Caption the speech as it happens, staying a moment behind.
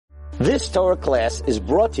This Torah class is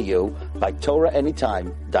brought to you by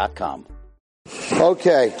TorahAnytime.com.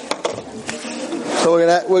 Okay, so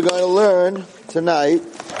we're going to learn tonight.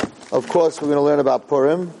 Of course, we're going to learn about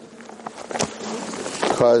Purim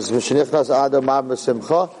because Mishenichnas Adar Ma'am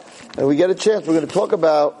B'Simcha, and we get a chance. We're going to talk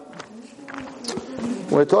about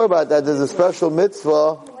that. There's a special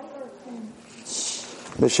mitzvah,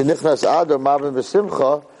 Mishenichnas Adar Ma'am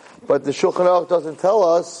B'Simcha, but the Shulchan Aruch doesn't tell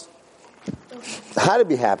us how to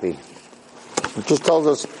be happy. It just tells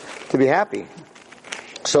us to be happy.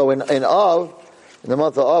 So in Av, in the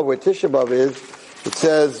month of Av, where Tisha B'Av is, it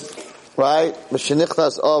says, right,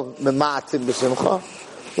 Mishenichnas Av Mema'atin B'Simcha,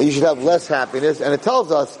 that you should have less happiness, and it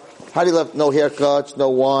tells us how do you have no haircuts,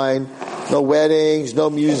 no wine, no weddings, no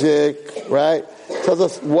music, right? It tells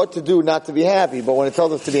us what to do not to be happy, but when it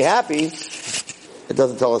tells us to be happy, it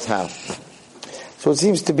doesn't tell us how. So it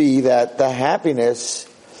seems to be that the happiness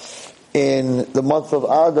in the month of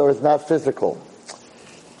Adar is not physical.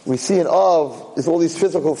 We see in Av, there's all these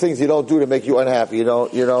physical things you don't do to make you unhappy. You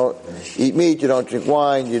don't eat meat, you don't drink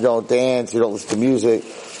wine, you don't dance, you don't listen to music.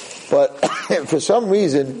 But for some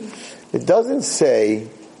reason, it doesn't say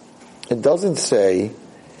in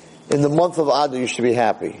the month of Adar you should be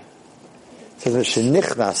happy. It says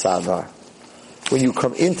Mishenichnas Adar, when you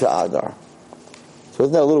come into Adar. So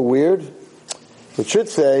isn't that a little weird? It should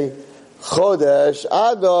say Chodesh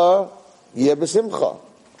Adar Yeh B'Simcha,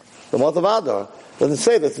 the month of Adar. It doesn't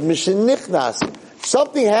say that. It's Mishenichnas.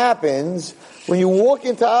 Something happens when you walk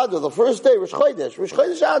into Adar, the first day, Rosh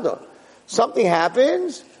Chodesh Adar. Something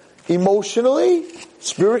happens emotionally,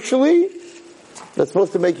 spiritually, that's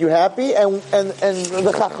supposed to make you happy, and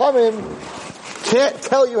the Chachamim can't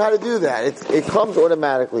tell you how to do that. It comes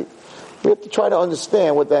automatically. We have to try to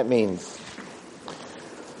understand what that means.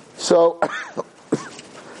 So,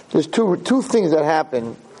 there's two things that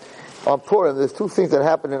happen on Purim. There's two things that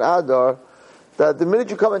happen in Adar, that the minute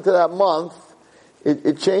you come into that month,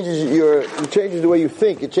 it changes the way you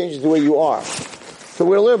think, it changes the way you are. So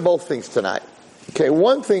we're going to learn both things tonight. Okay,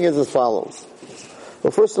 one thing is as follows. Well,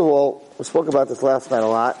 first of all, we spoke about this last night a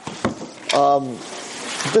lot.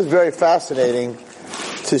 It's just very fascinating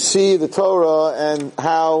to see the Torah and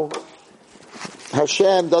how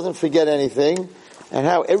Hashem doesn't forget anything, and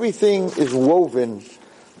how everything is woven,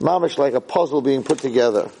 mamish, like a puzzle being put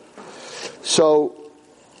together. So,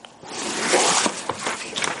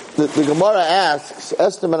 the Gemara asks,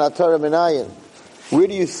 Esther min HaTorah minayin, where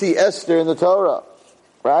do you see Esther in the Torah?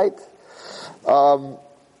 Right? And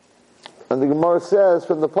the Gemara says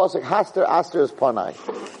from the pasuk, Haster Aster is Panai.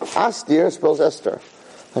 Astir spells Esther.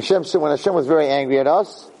 Hashem said, when Hashem was very angry at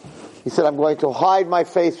us, He said, I'm going to hide my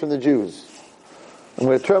face from the Jews. I'm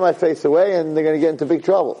going to turn my face away and they're going to get into big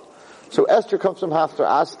trouble. So Esther comes from Haster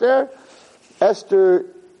Aster. Esther,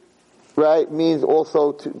 right, means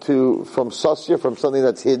also from Sasya, from something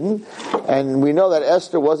that's hidden. And we know that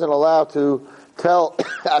Esther wasn't allowed to tell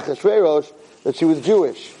Achashverosh that she was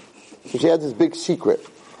Jewish. So she had this big secret.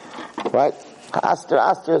 Right? Aster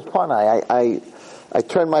is Panai. I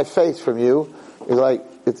turn my face from you. It's like,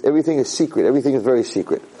 everything is secret. Everything is very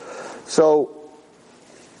secret. So,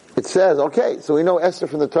 it says, okay, so we know Esther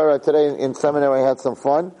from the Torah. Today in seminary I had some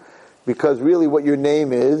fun, because really what your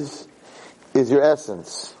name is your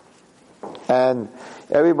essence. And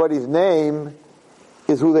everybody's name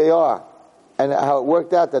is who they are. And how it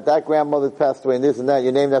worked out that grandmother passed away and this and that,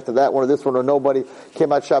 you're named after that one or this one or nobody,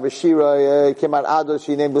 came out Shabashira, came out Adar,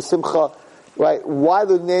 she named B'Simcha, right? Why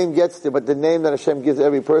the name gets there, but the name that Hashem gives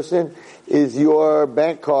every person is your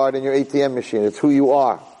bank card and your ATM machine. It's who you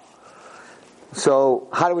are. So,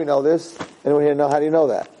 how do we know this? Anyone here know, how do you know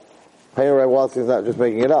that? Henry Wallerstein's not just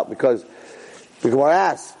making it up, because the Gemara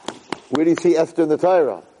asks, where do you see Esther in the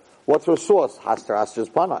Torah? What's her source? Aster's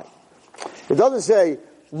Panai. It doesn't say,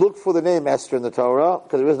 look for the name Esther in the Torah,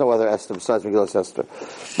 because there is no other Esther besides Megillah Esther.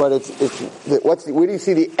 But where do you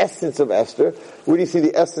see the essence of Esther? Where do you see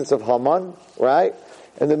the essence of Haman? Right?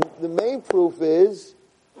 And the main proof is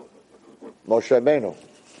Moshe Rabbeinu.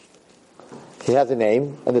 He has a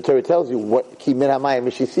name, and the Torah tells you what Ki min hamayim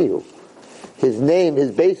mishisihu. His name,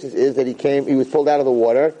 his basis is that he was pulled out of the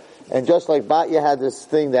water, and just like Batya had this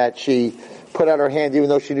thing that she put out her hand even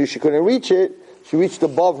though she knew she couldn't reach it, she reached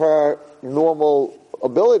above her normal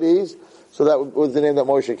abilities, so that was the name that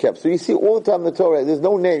Moshe kept. So you see all the time in the Torah, there's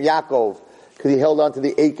no name Yaakov, because he held on to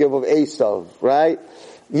the Akev of Esav, right?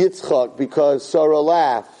 Yitzchak, because Sarah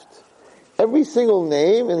laughed. Every single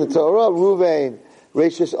name in the Torah, Ruvain,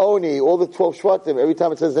 Rashis Oni, all the 12 Shvatim, every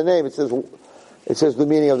time it says the name, it says the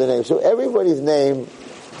meaning of the name. So everybody's name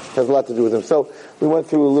has a lot to do with them. So we went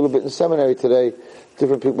through a little bit in seminary today,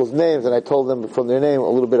 different people's names, and I told them from their name a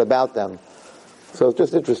little bit about them. So it's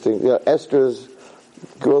just interesting. Esther's,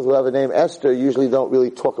 girls who have a name Esther usually don't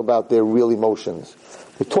really talk about their real emotions.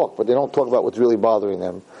 They talk, but they don't talk about what's really bothering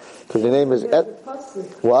them. Because the name is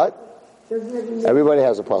what? Everybody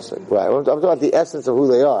has a pasuk, right? I'm talking about the essence of who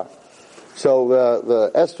they are. So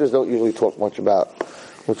the Esthers don't usually talk much about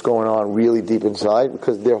what's going on really deep inside,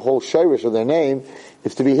 because their whole shirish of their name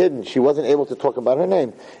is to be hidden. She wasn't able to talk about her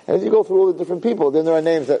name. And as you go through all the different people, then there are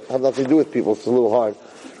names that have nothing to do with people. It's a little hard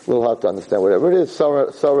to understand. Whatever it is,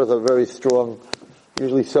 Sarahs are very strong.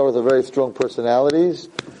 Usually Sarahs are very strong personalities.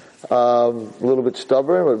 A little bit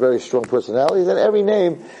stubborn, but very strong personalities. And every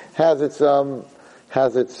name has its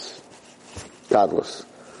godless.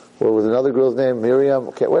 What was another girl's name? Miriam.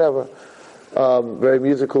 Okay, whatever. Very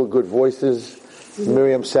musical, good voices.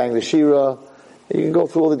 Miriam sang the Shira. You can go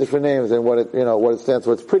through all the different names and what it stands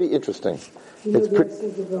for. It's pretty interesting.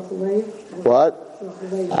 What?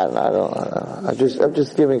 I'm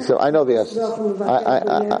just giving some. I know the essence.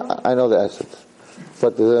 I know the essence.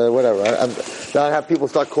 But whatever. Now I have people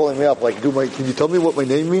start calling me up, like, can you tell me what my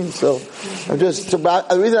name means? So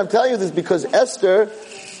the reason I'm telling you this is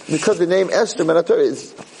because the name Esther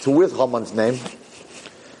is with Haman's name.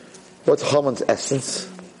 What's Haman's essence?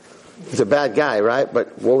 He's a bad guy, right?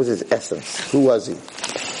 But what was his essence? Who was he?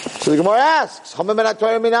 So the Gemara asks, Haman ben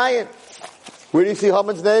HaTorah minayin. Where do you see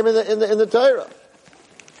Haman's name in the Torah?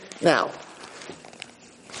 Now,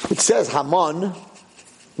 it says Haman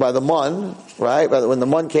by the Mun, right? When the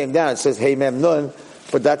Mun came down, it says Hey Mem Nun,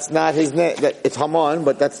 but that's not his name. It's Haman,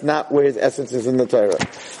 but that's not where his essence is in the Torah.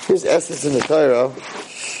 His essence in the Torah,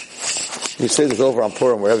 you say this over on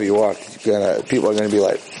Purim, wherever you are, people are going to be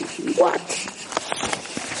like, what?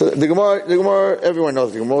 So the Gemara, everyone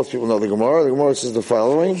knows the Gemara, most people know the Gemara. The Gemara says the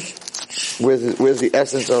following. Where's the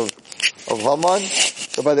essence of Haman?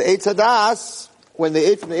 So by the Eitz Hadas, when they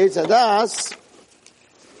ate from the Eitz Hadas,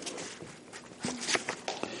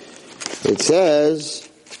 it says,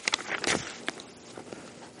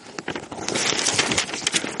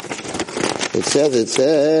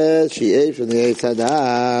 she ate from the Eitz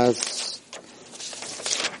Hadas.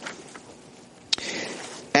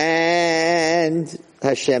 And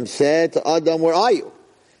Hashem said to Adam, where are you?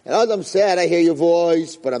 And Adam said, I hear your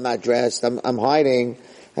voice, but I'm not dressed. I'm hiding.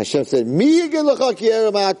 Hashem said, who told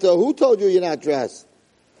you you're not dressed?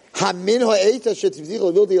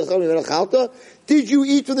 Did you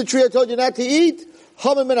eat from the tree I told you not to eat?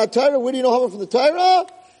 Haman ben HaTorah. Where do you know Haman from the Torah?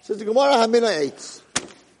 Says the Gemara, Hamina ate.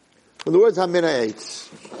 From the words Hamina ate.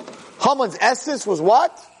 Haman's essence was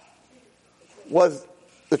what? Was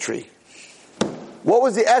the tree. What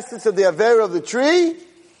was the essence of the Avera of the tree?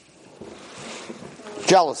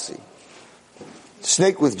 Jealousy. The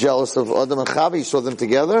snake was jealous of Adam and Chava. He saw them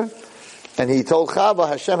together. And he told Chava,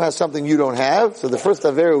 Hashem has something you don't have. So the first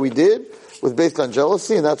Avera we did was based on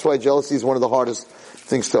jealousy, and that's why jealousy is one of the hardest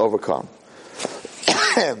things to overcome.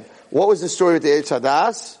 What was the story with the Eitz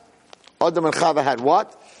Hadas? Adam and Chava had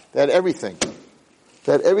what? They had everything.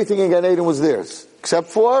 They had everything in Gan Eden was theirs. Except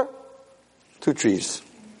for 2 trees.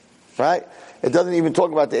 Right? It doesn't even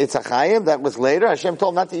talk about the Eitz HaChaim. That was later. Hashem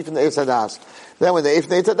told them not to eat from the Eitz Hadas. Then when they ate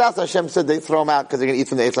from the Eitz Hadas, Hashem said they throw them out because they're going to eat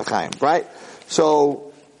from the Eitz HaChaim. Right?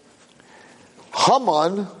 So,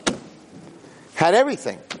 Haman had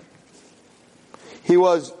everything. He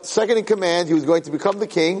was second in command. He was going to become the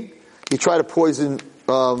king. He tried to poison,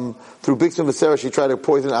 through Bixim Viseresh, he tried to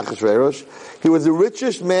poison Achashverosh. He was the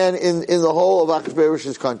richest man in the whole of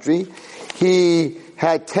Achashverosh's country. He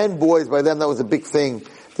had 10 boys. By then that was a big thing.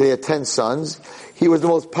 They had 10 sons. He was the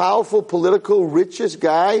most powerful, political, richest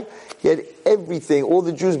guy. He had everything. All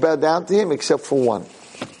the Jews bowed down to him except for one.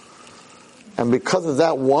 And because of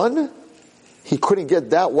that one, he couldn't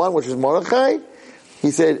get that one, which was Mordechai.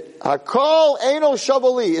 He said, Hakol Eino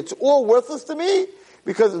Shavali. It's all worthless to me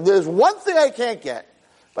because there's one thing I can't get.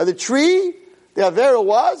 By the tree, the Avera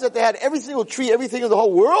was that they had every single tree, everything in the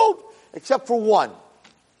whole world, except for one.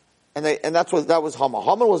 And that was Haman.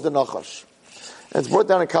 Haman was the Nachash. And it's brought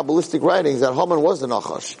down in Kabbalistic writings that Haman was the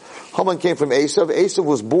Nachash. Haman came from Esav. Esav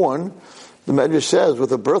was born, the Medrash says,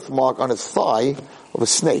 with a birthmark on his thigh of a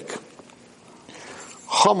snake.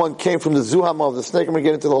 Haman came from the Zuhama of the snake. I'm going to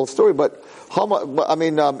get into the whole story, but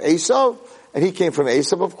Esav, and he came from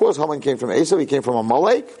Esav, of course. Haman came from Esav. He came from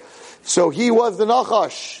Amalek. So he was the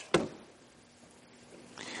Nachash.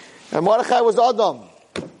 And Mordechai was Adam.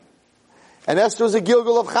 And Esther was a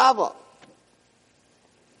Gilgal of Chava.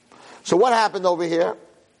 So what happened over here?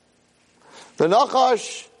 The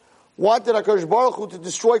Nachash wanted HaKadosh Baruch Hu to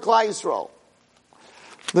destroy Klal Yisrael.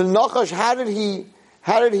 The Nachash,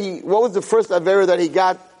 what was the first Avera that he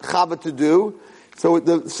got Chava to do? So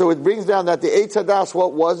it brings down that the Eitz Hadas,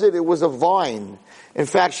 what was it? It was a vine. In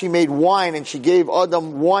fact, she made wine and she gave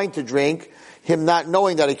Adam wine to drink, him not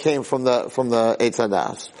knowing that it came from the Eitz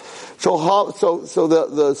Hadas. So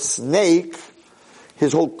the snake,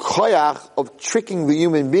 his whole koyach of tricking the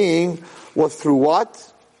human being was through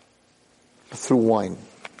what? Through wine.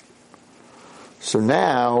 So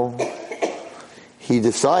now, he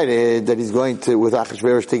decided that he's going to, with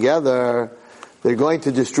Achashverosh together, they're going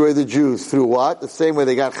to destroy the Jews through what? The same way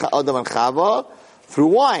they got Adam and Chava, through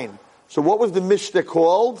wine. So what was the Mishnah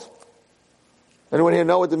called? Anyone here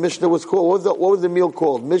know what the Mishnah was called? What was the meal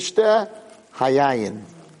called? Mishnah Hayayin.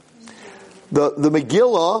 The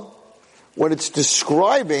Megillah, when it's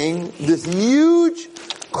describing this huge,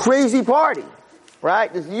 crazy party,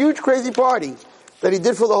 right? This huge, crazy party that he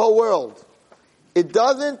did for the whole world. It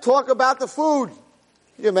doesn't talk about the food.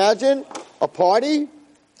 Can you imagine? A party?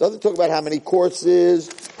 Doesn't talk about how many courses,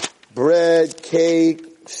 bread, cake,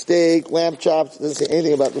 steak, lamb chops. Doesn't say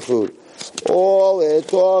anything about the food. All it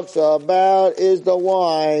talks about is the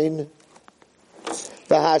wine.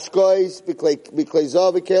 The hashkois,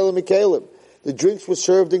 b'klezah, b'kelim, b'kelim. The drinks were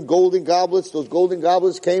served in golden goblets. Those golden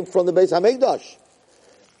goblets came from the Beis Hamikdash.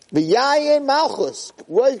 V'yayin malchus,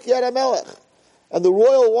 roiv kiyad hamelech. And the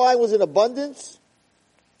royal wine was in abundance,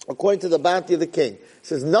 according to the bounty of the king. It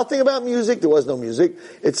says nothing about music. There was no music.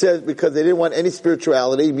 It says because they didn't want any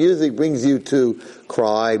spirituality. Music brings you to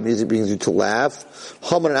cry. Music brings you to laugh.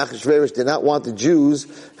 Haman and Achashverosh did not want the Jews,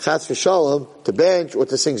 chas v'shalom, to bench or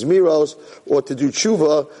to sing zmiros or to do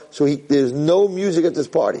tshuva. So there's no music at this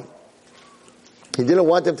party. He didn't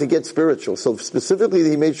want them to get spiritual. So specifically,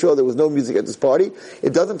 he made sure there was no music at this party.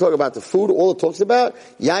 It doesn't talk about the food. All it talks about,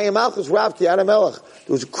 Yayim Malchus Rav Ki Adam Melech.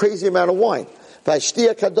 There was a crazy amount of wine.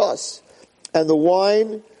 Vashtia Kados. And the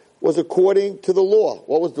wine was according to the law.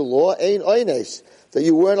 What was the law? Ein Oines. That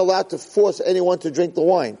you weren't allowed to force anyone to drink the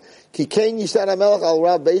wine. Ki Kain Yisad HaMelech Al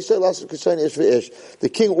Rav Beisay Lasuk Kusayin Ish V'ish. The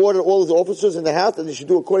king ordered all his officers in the house that they should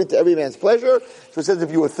do according to every man's pleasure. So it says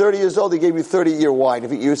if you were 30 years old, they gave you 30-year wine.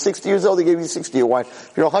 If you were 60 years old, they gave you 60-year wine.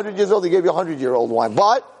 If you're 100 years old, they gave you 100-year-old wine.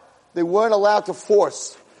 But they weren't allowed to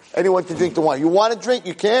force anyone to drink the wine. You want to drink,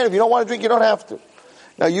 you can. If you don't want to drink, you don't have to.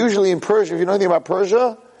 Now usually in Persia, if you know anything about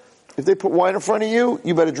Persia, if they put wine in front of you,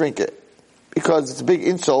 you better drink it. Because it's a big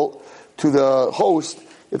insult to the host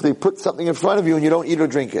if they put something in front of you and you don't eat or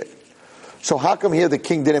drink it. So how come here the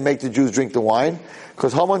king didn't make the Jews drink the wine?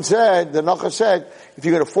 Because Haman said, the Nachash said, if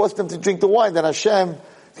you're going to force them to drink the wine, then Hashem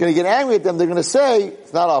is going to get angry at them. They're going to say,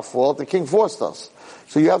 it's not our fault, the king forced us.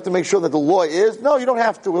 So you have to make sure that the law is, no, you don't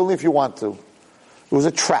have to, only if you want to. It was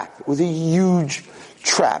a trap. It was a huge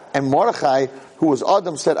trap. And Mordechai, who was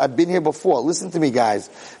Adam, said, I've been here before. Listen to me, guys.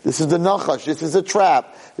 This is the Nachash. This is a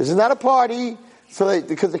trap. This is not a party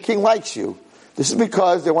because the king likes you. This is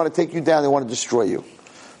because they want to take you down. They want to destroy you.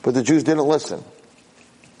 But the Jews didn't listen.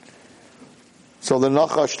 So the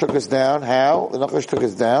Nachash took us down. How? The Nachash took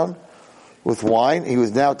us down with wine. He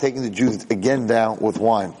was now taking the Jews again down with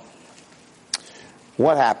wine.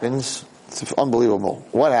 What happens? It's unbelievable.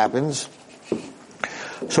 What happens?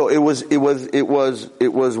 So it was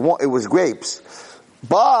grapes.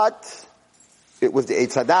 But it was the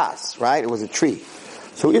Eitz Hadas, right? It was a tree.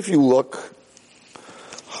 So if you look,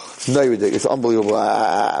 it's unbelievable. When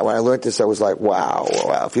I learned this, I was like, wow.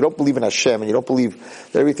 If you don't believe in Hashem and you don't believe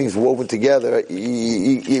that everything's woven together,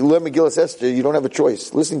 you learn Megillas Esther, you don't have a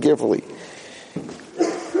choice. Listen carefully.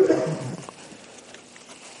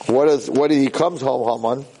 He comes home,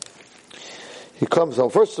 Haman. He comes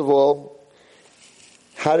home. First of all,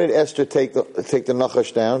 how did Esther take the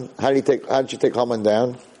Nachash down? How did she take Haman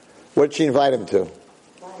down? What did she invite him to?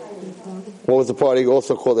 What was the party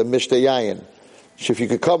also called a Mishteh Yayin? So if you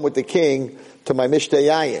could come with the king to my Mishteh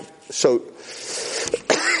Yayin. So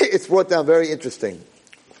it's brought down very interesting.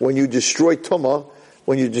 When you destroy Tumah,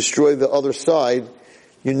 when you destroy the other side,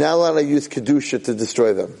 you're not allowed to use Kedusha to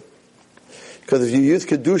destroy them. Because if you use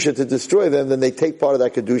Kedusha to destroy them, then they take part of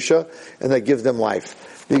that Kedusha and that gives them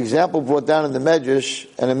life. The example brought down in the Medrash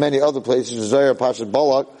and in many other places, Zohar Pashat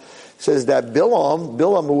Balak, says that Bilam,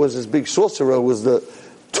 who was this big sorcerer, who was the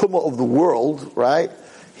Tumah of the world, right?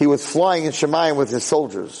 He was flying in Shemayim with his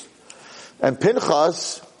soldiers. And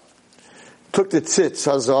Pinchas took the tzitz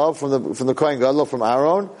hazav from the Kohen Gadol, from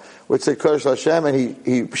Aaron, which said Kodesh Hashem, and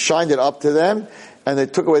he shined it up to them, and they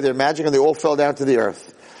took away their magic, and they all fell down to the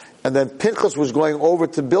earth. And then Pinchas was going over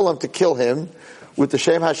to Bilam to kill him with the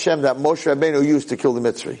Shem Hashem that Moshe Rabbeinu used to kill the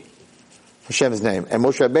Mitzri. Hashem's name. And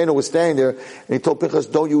Moshe Rabbeinu was standing there, and he told Pinchas,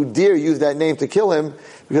 don't you dare use that name to kill him,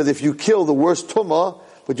 because if you kill the worst Tumah,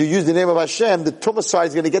 but you use the name of Hashem, the Tumah side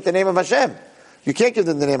is going to get the name of Hashem. You can't give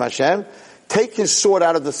them the name Hashem. Take his sword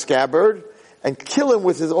out of the scabbard, and kill him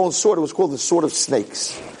with his own sword. It was called the sword of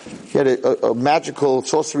snakes. He had a magical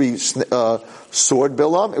sorcery sword,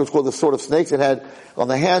 Bilam. It was called the sword of snakes. It had, on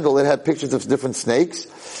the handle, it had pictures of different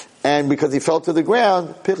snakes. And because he fell to the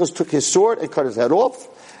ground, Pinchas took his sword and cut his head off.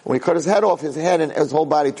 When he cut his head off, his head and his whole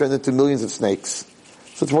body turned into millions of snakes.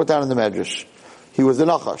 So it's brought down in the Medrash. He was the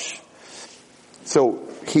Nachash. So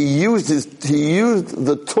he used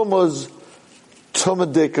the Tumah's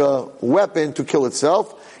Tumadika weapon to kill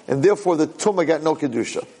itself, and therefore the Tumah got no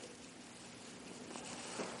Kedusha.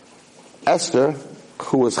 Esther,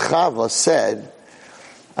 who was Chava, said,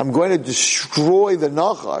 I'm going to destroy the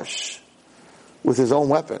Nachash with his own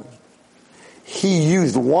weapon. He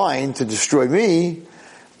used wine to destroy me.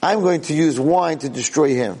 I'm going to use wine to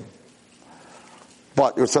destroy him.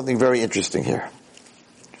 But there's something very interesting here.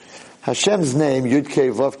 Hashem's name, Yud-Kei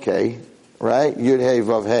Vav-Kei, right? Yud-Hei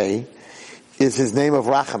Vav-Hei, is his name of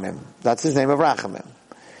Rachamim. That's his name of Rachamim.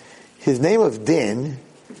 His name of Din,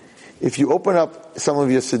 if you open up some of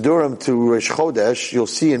your Sidurim to Rosh Chodesh, you'll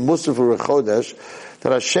see in Musaf Rosh Chodesh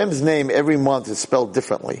that Hashem's name every month is spelled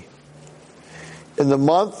differently. In the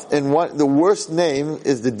month, the worst name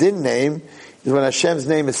is the Din name, is when Hashem's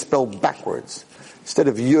name is spelled backwards. Instead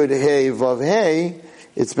of Yud, Hey, Vav, Hey,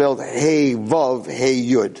 it's spelled Hey, Vav, Hey,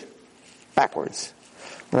 Yud. Backwards.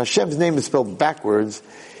 When Hashem's name is spelled backwards,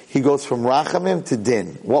 he goes from Rachamim to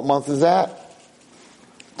Din. What month is that?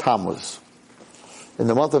 Tammuz. In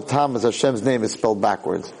the month of Tammuz, Hashem's name is spelled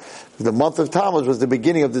backwards. The month of Tammuz was the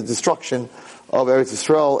beginning of the destruction of Eretz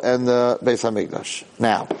Yisrael and the Beis HaMikdash.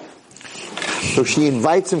 Now, so she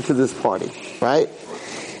invites him to this party, right?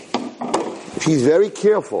 She's very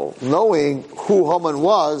careful, knowing who Haman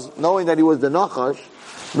was, knowing that he was the Nachash,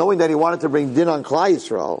 knowing that he wanted to bring Din on Klal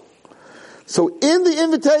Yisrael. So in the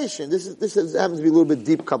invitation, this happens to be a little bit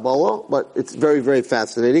deep Kabbalah, but it's very, very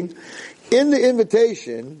fascinating. In the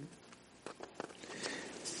invitation,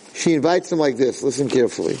 she invites him like this. Listen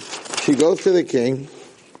carefully. She goes to the king,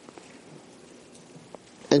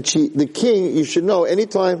 and the king, you should know,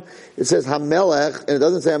 anytime it says Hamelech, and it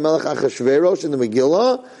doesn't say Hamelech Achashverosh in the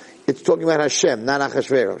Megillah, it's talking about Hashem, not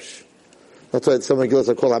Achashverosh. That's why some Megillahs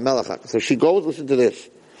are called Hamelech. So she goes, listen to this.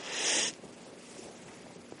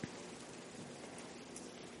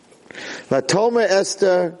 Vatomer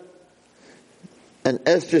Esther, and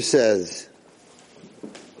Esther says,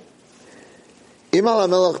 Imal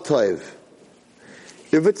HaMelech Toiv,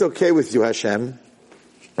 if it's okay with you, Hashem,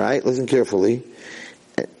 right, listen carefully,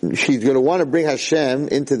 she's going to want to bring Hashem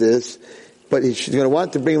into this, but she's going to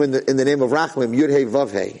want to bring him in the name of Rachamim, Yud-Hei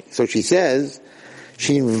Vav-Hei. So she says,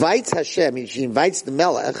 she invites Hashem, she invites the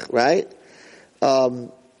Melech, right?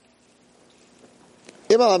 Imal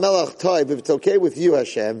HaMelech Toiv, if it's okay with you,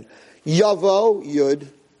 Hashem, Yavo, Yud,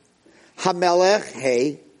 Hamelech,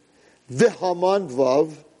 Hey, V'Haman,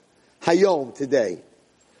 Vav, Hayom, today,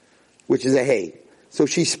 which is a Hey. So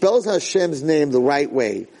she spells Hashem's name the right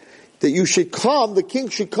way. That you should come, the king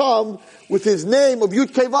should come with his name of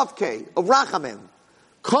Yud-Kei Vav-Kei, of Rachamim.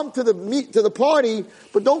 Come to the party,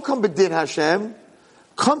 but don't come B'Din Hashem.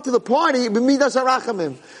 Come to the party, B'Midas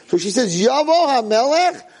HaRachamim. So she says, Yavo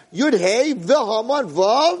HaMelech, Yud-Hey, V'Haman,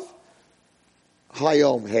 Vav,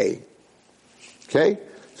 Hayom, Hey. Okay?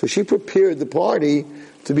 So she prepared the party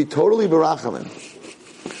to be totally Barachamim.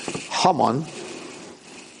 Haman,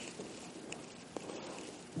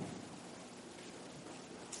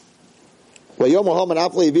 I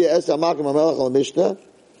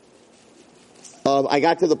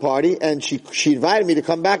got to the party and she invited me to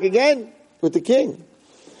come back again with the king.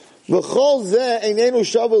 All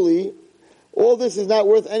this is not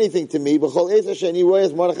worth anything to me.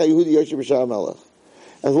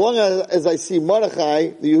 As long as I see Mordechai,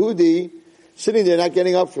 the Yehudi, sitting there not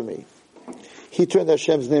getting up for me. He turned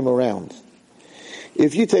Hashem's name around.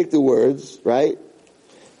 If you take the words, right,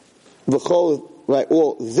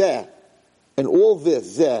 all zeh, and all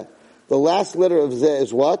this, zeh, the last letter of zeh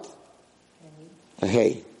is what? A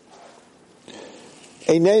hey.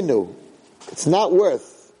 Einenu. It's not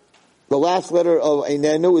worth. The last letter of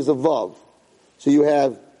Einenu is a vav. So you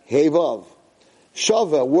have hey vav.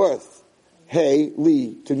 Shava, worth. Hey,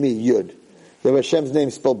 li, to me, yud. You have Hashem's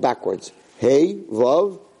name spelled backwards. Hey,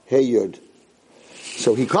 vav, hey, yud.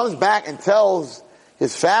 So he comes back and tells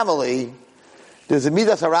his family, there's a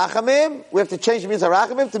Midas HaRachamim, we have to change the Midas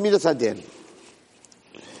HaRachamim to Midas HaDin.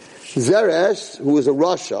 Zeresh, who was a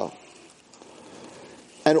Rasha,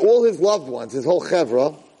 and all his loved ones, his whole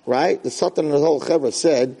chevra, right? The Satan and his whole chevra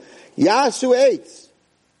said, Yasu eitz,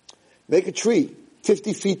 make a tree,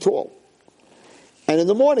 50 feet tall. And in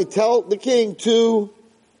the morning, tell the king to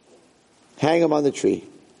hang him on the tree.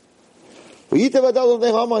 He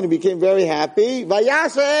became very happy.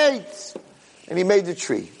 and he made the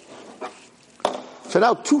tree. So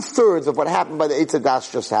now 2/3 of what happened by the Eitz Hadas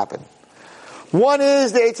just happened. One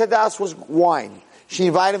is the Eitz Hadas was wine. She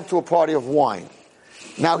invited him to a party of wine.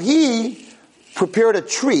 Now he prepared a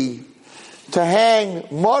tree to hang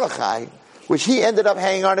Mordechai, which he ended up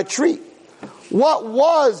hanging on a tree. What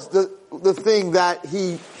was the thing that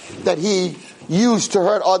he used to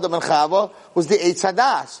hurt Adam and Chava was the Eitz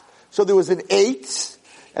Hadas. So there was an Eitz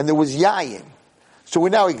and there was Yayin. So we're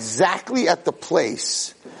now exactly at the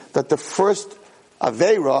place that the first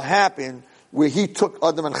Aveira happened, where he took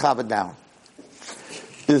Adam and Chava down.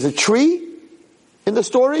 There's a tree in the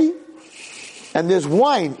story, and there's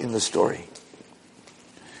wine in the story.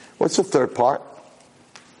 What's the third part?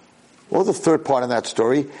 What was the third part in that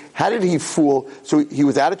story? How did he fool? So he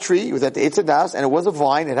was at a tree, he was at the Eitz Hadas, and it was a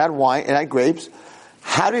vine, it had wine, it had grapes.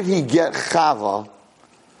 How did he get Chava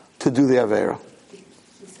to do the Aveira? He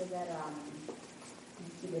said that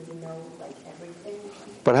he didn't know like everything.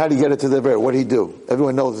 But how did he get it to the Aveira? What did he do?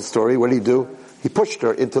 Everyone knows the story. What did he do? He pushed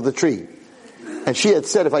her into the tree. And she had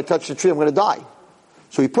said, if I touch the tree, I'm going to die.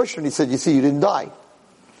 So he pushed her and he said, you see, you didn't die.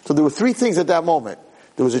 So there were three things at that moment.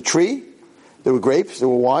 There was a tree, there were grapes, there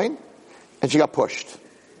were wine, and she got pushed.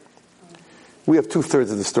 We have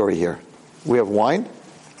 2/3 of the story here. We have wine,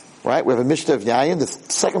 right? We have a Mishnah of Yayin. The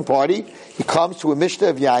second party, he comes to a Mishnah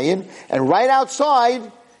of Yayin, and right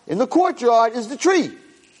outside, in the courtyard, is the tree.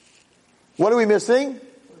 What are we missing?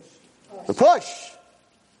 The push.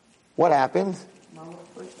 What happened?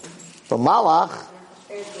 The Malach,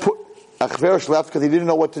 Achashverosh left because he didn't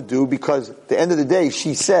know what to do, because at the end of the day,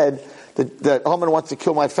 she said that Haman wants to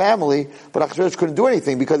kill my family, but Achashverosh couldn't do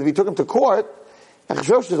anything, because if he took him to court,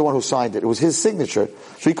 Achashverosh is the one who signed it. It was his signature.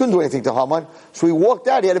 So he couldn't do anything to Haman. So he walked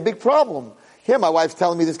out. He had a big problem. Here, my wife's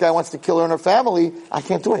telling me this guy wants to kill her and her family. I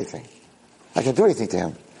can't do anything. I can't do anything to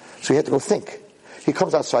him. So he had to go think. He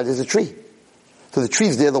comes outside. There's a tree. So the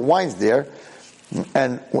tree's there. The wine's there.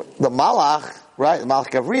 And the Malach, right, the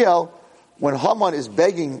Malach Gabriel, when Haman is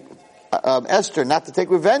begging Esther not to take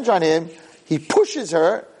revenge on him, he pushes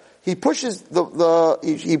her. He pushes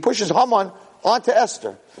he pushes Haman onto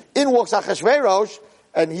Esther. In walks Achashverosh,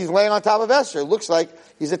 and he's laying on top of Esther. It looks like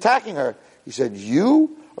he's attacking her. He said,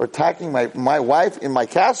 "You are attacking my wife in my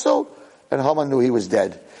castle," and Haman knew he was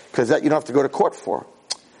dead, because that you don't have to go to court for.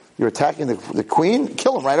 You're attacking the queen.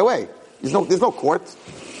 Kill him right away. There's no court.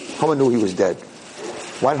 Haman knew he was dead.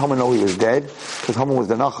 Why did Haman know he was dead? Because Haman was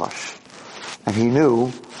the Nachash. And he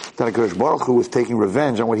knew that HaKadosh Baruch Hu was taking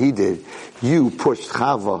revenge on what he did. You pushed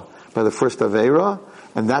Chava by the first Aveira,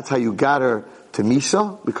 and that's how you got her to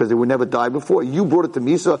Misa, because they would never die before. You brought it to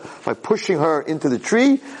Misa by pushing her into the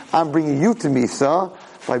tree. I'm bringing you to Misa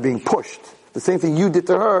by being pushed. The same thing you did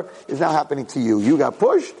to her is now happening to you. You got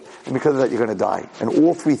pushed, and because of that you're going to die. And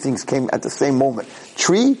all three things came at the same moment.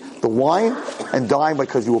 Tree, the wine, and dying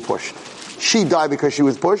because you were pushed. She died because she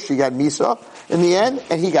was pushed. She got Misa in the end,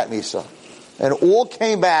 and he got Misa. And it all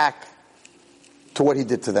came back to what he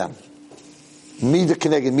did to them. Mida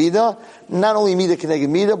Keneged Mida. Not only Mida Keneged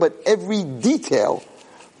Mida, but every detail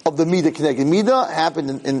of the Mida Keneged Mida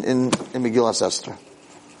happened in Megillas Esther.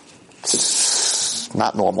 It's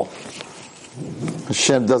not normal.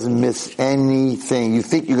 Hashem doesn't miss anything. You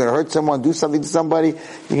think you're going to hurt someone, do something to somebody, you're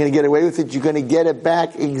going to get away with it, you're going to get it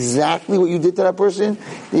back exactly what you did to that person,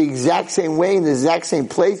 the exact same way, in the exact same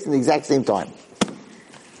place, in the exact same time.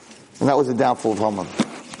 And that was the downfall of Haman.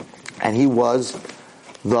 And he was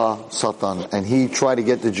the Satan. And he tried to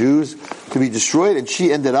get the Jews to be destroyed, and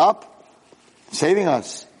she ended up saving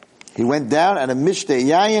us. He went down at a Mishteh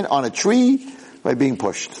Yayin on a tree by being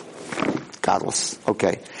pushed. Godless.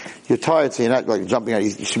 Okay. You're tired, so you're not like jumping out.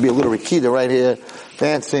 You should be a little Rikida right here,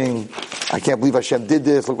 dancing. I can't believe Hashem did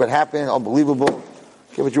this. Look what happened. Unbelievable.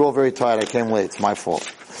 Okay, but you're all very tired. I came late. It's my fault.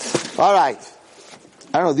 All right.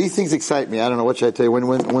 I don't know. These things excite me. I don't know. What should I tell you?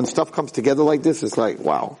 When stuff comes together like this, it's like,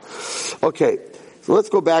 wow. Okay. So let's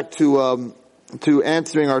go back to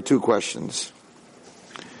answering our two questions.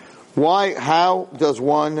 How does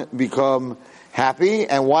one become happy?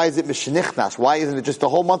 And why is it Mishnichnas? Why isn't it just the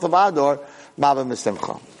whole month of Adar, Mava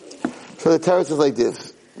Misimcha? So the Torah says like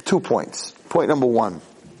this. 2 points. Point number 1.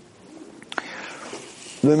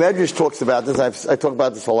 The Medrash talks about this. I talk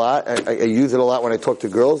about this a lot. I use it a lot when I talk to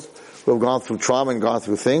girls who have gone through trauma and gone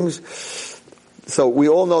through things. So we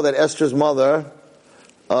all know that Esther's mother,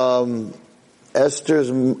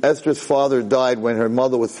 Esther's father died when her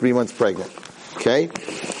mother was 3 months pregnant. Okay?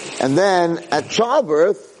 And then at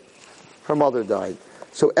childbirth, her mother died.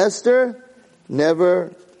 So Esther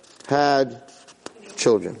never had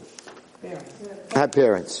children. Had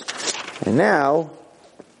parents. And now,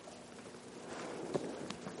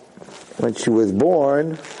 when she was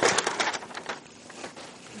born,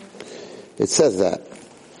 It says that.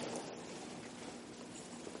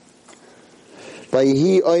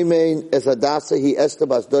 Vayihi oimein es Hadassah, he Esther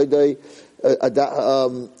bas doidoi.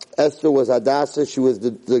 Esther was Hadassah, she was the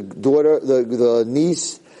daughter, the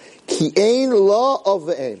niece. Ki ein law of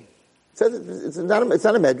the aim. It says it's not a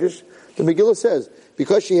medrash. The Megillah says,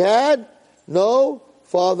 because she had no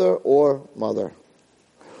father or mother.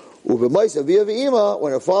 When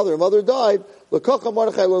her father and mother died, he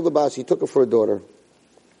took her for a daughter.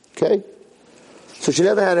 Okay? So she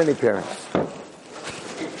never had any parents.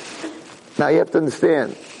 Now you have to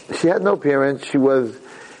understand, she had no parents,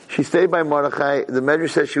 she stayed by Mordechai. The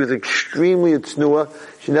Medrash says she was extremely tznuah.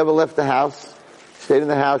 She never left the house. She stayed in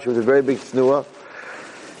the house. She was a very big tznuah.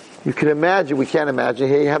 You can imagine, we can't imagine,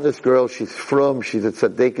 here you have this girl, she's from, she's a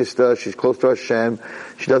tzaddik, she's close to Hashem,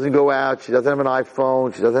 she doesn't go out, she doesn't have an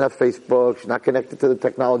iPhone, she doesn't have Facebook, she's not connected to the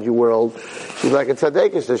technology world, she's like a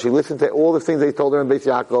tzaddik, she listened to all the things they told her in Beis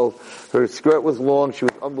Yaakov, her skirt was long, she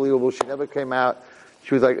was unbelievable, she never came out,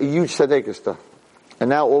 she was like a huge tzaddik.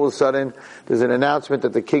 And now all of a sudden, there's an announcement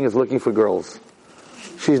that the king is looking for girls.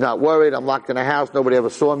 She's not worried. I'm locked in a house. Nobody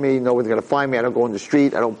ever saw me. No one's going to find me. I don't go in the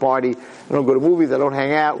street. I don't party. I don't go to movies. I don't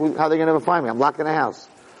hang out. How are they going to ever find me? I'm locked in a house.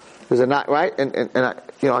 Is it not right? And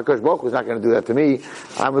HaKadosh Baruch Hu is not going to do that to me.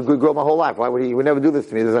 I'm a good girl my whole life. Why would he? He would never do this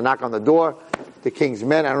to me. There's a knock on the door. The king's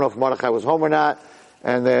men. I don't know if Mordechai was home or not.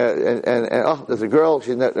 And there's a girl.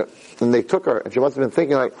 And they took her. And she must have been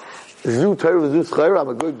thinking like, Zu Torah, Zu Schayra. I'm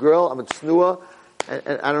a good girl. I'm a tznuah.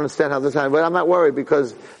 And I don't understand how this happened, but I'm not worried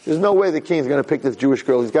because there's no way the king's going to pick this Jewish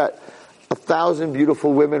girl. He's got 1,000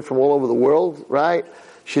 beautiful women from all over the world, right?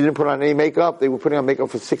 She didn't put on any makeup. They were putting on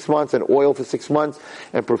makeup for 6 months and oil for 6 months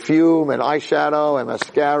and perfume and eyeshadow and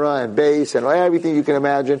mascara and base and everything you can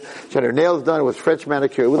imagine. She had her nails done. It was French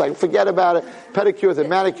manicure. It was like, forget about it. Pedicures and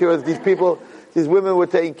manicures. These women were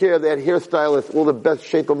taken care of. They had hairstylists, all the best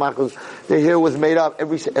sheitel machos. Their hair was made up.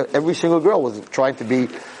 Every single girl was trying to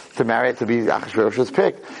marry it, to be Achashverosh's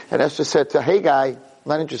pick. And Esther said to, hey guy, I'm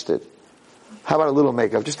not interested. How about a little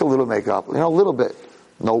makeup? Just a little makeup. A little bit.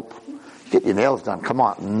 Nope. Get your nails done. Come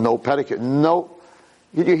on. No pedicure. Nope.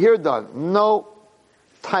 Get your hair done. Nope.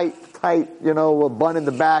 Tight, a bun in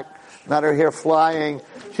the back, not her hair flying.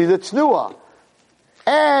 She's a tznuah.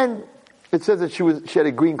 And it says that she had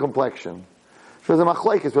a green complexion. She was a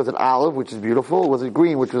machlekes. Was it olive, which is beautiful? Was it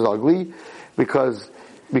green, which was ugly? Because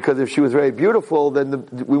if she was very beautiful, then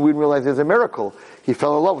we wouldn't realize there's a miracle. He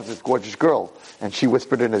fell in love with this gorgeous girl, and she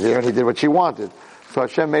whispered in his ear, and he did what she wanted. So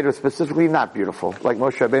Hashem made her specifically not beautiful. Like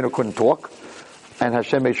Moshe Rabbeinu couldn't talk, and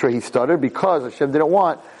Hashem made sure he stuttered because Hashem didn't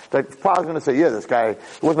want that. Probably going to say, yeah, this guy, it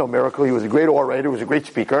was no miracle. He was a great orator. He was a great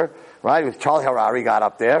speaker, right? It was Charlie Harari got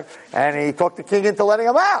up there, and he talked the king into letting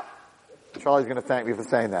him out. Charlie's going to thank me for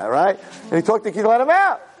saying that, right? And he talked the king to let him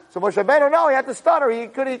out. So Moshe Rabbeinu, no, he had to stutter. He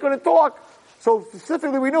couldn't talk. So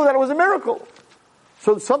specifically, we knew that it was a miracle.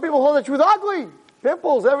 So some people hold that she was ugly,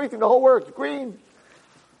 pimples, everything, the whole works, green.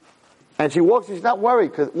 And she walks, she's not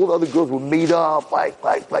worried because all the other girls were made up like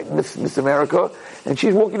Miss America. And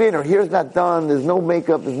she's walking in, her hair's not done, there's no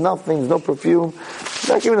makeup, there's nothing, there's no perfume. She's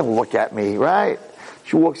not even gonna look at me, right?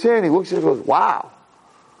 She walks in, he looks at her and goes, wow,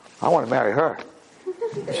 I want to marry her.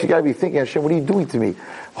 She got to be thinking, Hashem, what are you doing to me?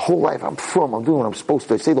 The whole life I'm doing what I'm supposed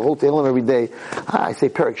to. I say the whole Tehillim every day. I say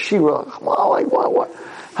Perek Shira. Come on, what?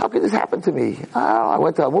 How could this happen to me? I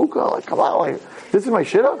went to Amukah. Come on, this is my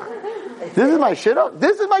shidduch? This is my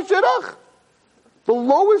shidduch? The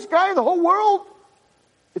lowest guy in the whole world.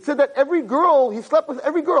 It said that he slept with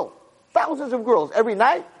every girl. Thousands of girls. Every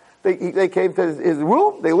night, they came to his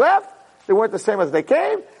room, they left, they weren't the same as they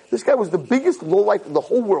came. This guy was the biggest lowlife in the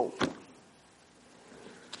whole world.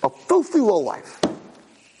 A filthy lowlife.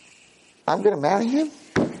 I'm going to marry him?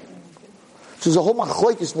 So there's a whole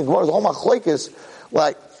machlekes in the Gemara. There's a whole machlekes,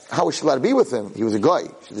 like, how was she allowed to be with him? He was a guy.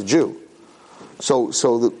 She's a Jew. So in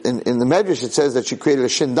the Medrash it says that she created a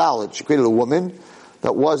shindalit. She created a woman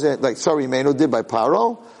that wasn't, like Sarah Imenu did by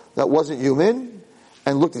Paro, that wasn't human,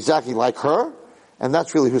 and looked exactly like her, and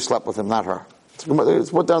that's really who slept with him, not her. It's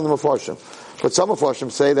put down in the Mefarshim. But some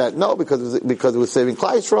Mefarshim say that no, because it was saving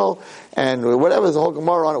Klal Yisrael, and whatever, there's a whole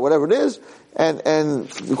Gemara on it, whatever it is, and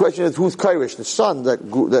the question is, who's Kairish? The son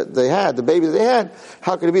that they had, the baby that they had,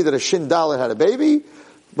 how could it be that a Shin Dalet had a baby?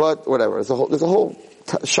 But whatever, there's a whole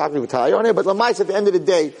shocking with Tayyah on it, but Lamais, at the end of the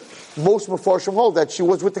day, most Mefarshim hold that she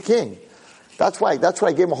was with the king. That's why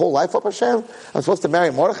I gave my whole life up, Hashem. I'm supposed to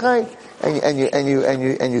marry Mordechai,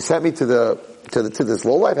 and you sent me to this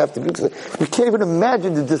low life. We can't even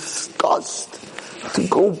imagine the disgust to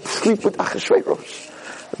go sleep with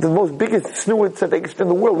Achashverosh, the most biggest snuid tzaddik in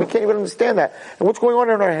the world. We can't even understand that. And what's going on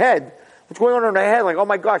in our head? Like, oh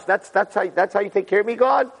my gosh, that's how you take care of me,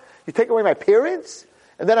 God? You take away my parents?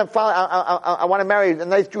 And then I want to marry a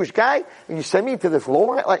nice Jewish guy, and you send me into this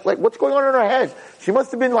law? Like, what's going on in her head? She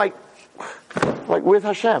must have been like, where's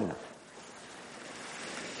Hashem?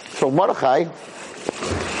 So Mordechai,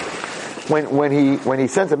 when he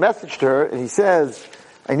sends a message to her, and he says,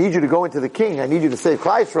 I need you to go into the king, I need you to save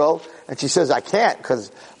Klal Yisrael, and she says, I can't,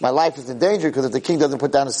 because my life is in danger, because if the king doesn't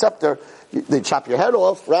put down a scepter, they chop your head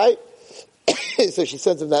off, right? So she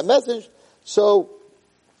sends him that message. So,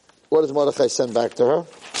 what does Mordechai send back to her?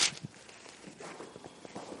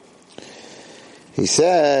 He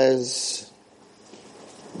says,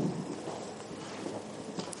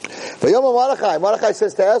 Mordechai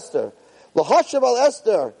says to Esther, L'chashav al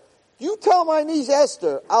Esther, you tell my niece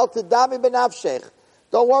Esther, al tidami benafshech,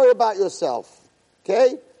 don't worry about yourself.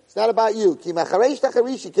 Okay? It's not about you. If you're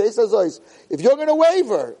going to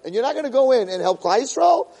waver, and you're not going to go in and help Klal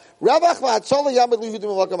Yisrael,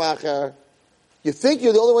 you think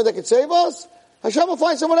you're the only one that can save us? Hashem will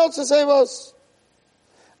find someone else to save us.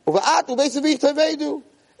 And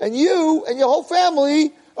you and your whole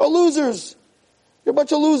family are losers. You're a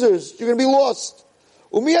bunch of losers. You're going to be lost.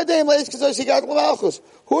 Who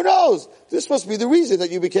knows? This must be the reason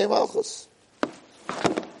that you became Malchus.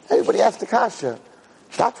 Everybody asks the kasha.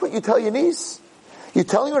 That's what you tell your niece? You're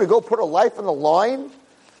telling her to go put her life on the line?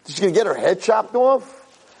 That she's going to get her head chopped off?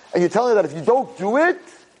 And you're telling her that if you don't do it,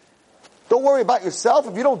 don't worry about yourself.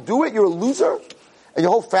 If you don't do it, you're a loser? And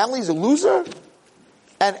your whole family's a loser?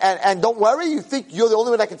 And don't worry, you think you're the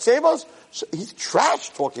only one that can save us? So he's trash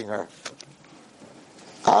talking her.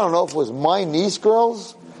 I don't know if it was my niece,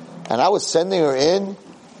 girls, and I was sending her in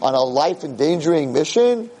on a life-endangering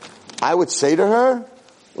mission, I would say to her,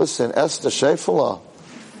 listen, Esther Shefala,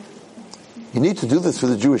 you need to do this for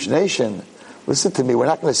the Jewish nation. Listen to me, we're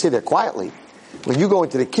not going to sit there quietly. When you go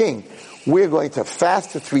into the king, we're going to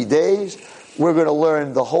fast for 3 days. We're going to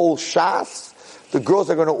learn the whole Shas. The girls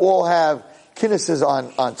are going to all have kinnises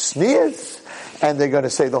on sneers, and they're going to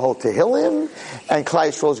say the whole Tehillim, and Klal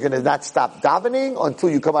Yisrael is going to not stop davening until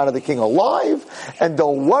you come out of the king alive, and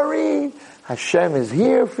don't worry, Hashem is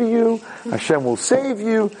here for you, Hashem will save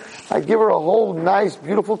you. I give her a whole nice,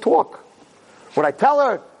 beautiful talk. When I tell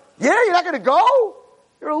her, yeah, you're not going to go?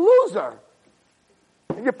 You're a loser.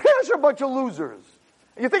 And your parents are a bunch of losers.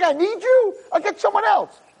 And you think I need you? I'll get someone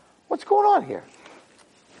else. What's going on here?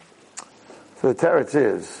 So the teretz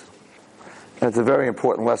is, and it's a very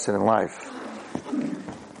important lesson in life.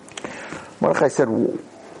 Mordechai said,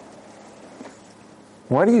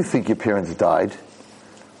 why do you think your parents died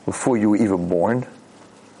before you were even born?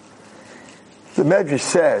 The Medrash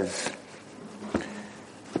says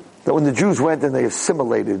that when the Jews went and they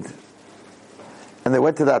assimilated, and they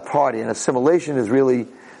went to that party, and assimilation is really,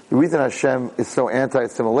 the reason Hashem is so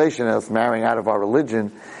anti-assimilation and us marrying out of our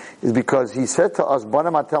religion is because He said to us,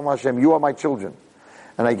 Banam Atam Hashem, you are my children,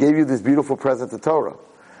 and I gave you this beautiful present, the Torah.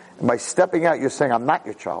 And by stepping out, you're saying, I'm not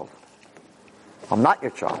your child. I'm not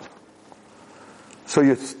your child. So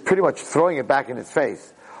you're pretty much throwing it back in its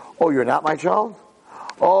face. Oh, you're not my child?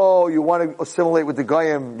 Oh, you want to assimilate with the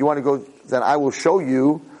Goyim, you want to go, then I will show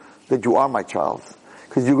you that you are my child.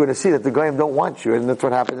 Because you're going to see that the Goyim don't want you. And that's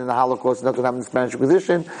what happened in the Holocaust, and that's what happened in the Spanish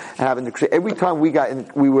Inquisition. Every time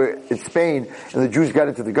we were in Spain, and the Jews got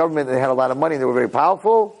into the government, and they had a lot of money, and they were very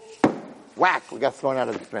powerful, whack, we got thrown out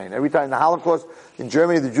of Spain. Every time in the Holocaust, in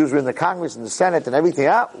Germany, the Jews were in the Congress and the Senate and everything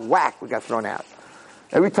out, whack, we got thrown out.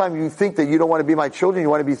 Every time you think that you don't want to be my children, you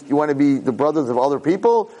want to be the brothers of other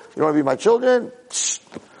people, you don't want to be my children,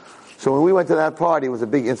 so when we went to that party, it was a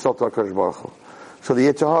big insult to our Kodesh Baruch Hu. So the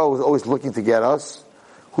Yetzer Hara was always looking to get us.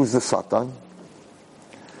 Who's the Satan?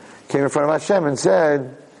 Came in front of Hashem and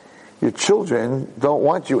said, your children don't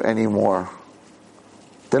want you anymore.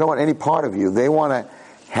 They don't want any part of you. They want to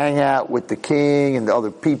hang out with the king and the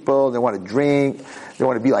other people. They want to drink. They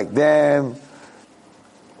want to be like them.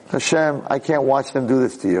 Hashem, I can't watch them do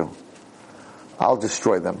this to you. I'll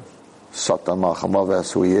destroy them. Satan Malchamav,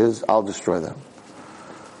 that's who he is. I'll destroy them.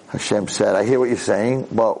 Hashem said, I hear what you're saying,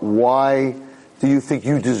 but why do you think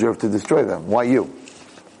you deserve to destroy them? Why you?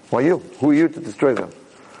 Why you? Who are you to destroy them?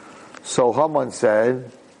 So Haman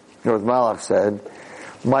said, Malach said,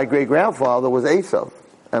 my great-grandfather was Esav,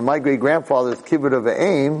 and my great-grandfather's kibbut of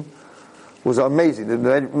aim was amazing. The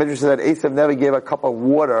Medrash said that Esav never gave a cup of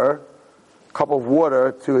water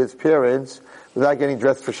to his parents without getting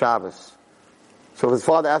dressed for Shabbos. So if his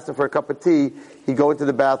father asked him for a cup of tea, he'd go into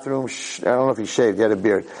the bathroom, I don't know if he shaved, he had a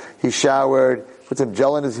beard. He showered, put some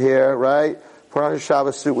gel in his hair, right? Put on his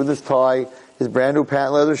Shabbos suit with his tie, his brand new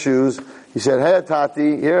patent leather shoes. He said, hey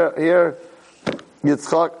Tati, here,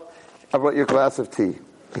 Yitzchak, I brought you a glass of tea.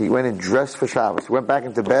 He went and dressed for Shabbos. He went back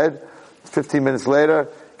into bed, 15 minutes later,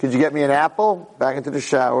 could you get me an apple? Back into the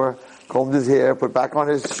shower, combed his hair, put back on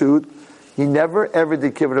his suit. He never ever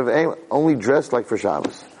did kibbut of aim, only dressed like for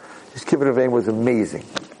Shabbos. His kibbut of aim was amazing.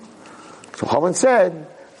 So Haman said,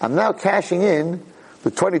 I'm now cashing in the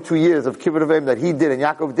 22 years of kibbut of aim that he did and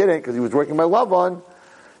Yaakov didn't because he was working my love on,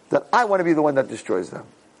 that I want to be the one that destroys them.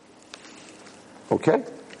 Okay?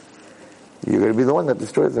 You're going to be the one that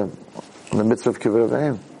destroys them in the midst of kibbut of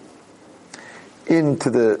aim. Into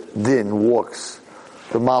the din walks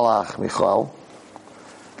the Malach Michal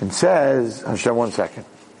and says, Hashem, one second.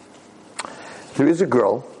 There is a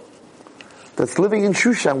girl that's living in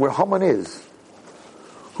Shushan where Haman is,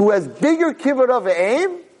 who has bigger kibbut of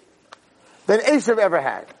aim than Esav ever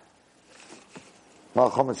had.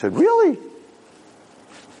 Malach Haman said, really?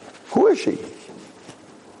 Who is she?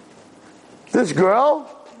 This girl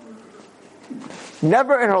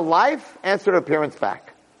never in her life answered her parents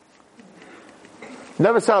back.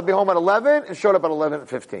 Never said I'll be home at 11 and showed up at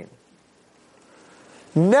 11:15.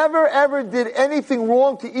 Never ever did anything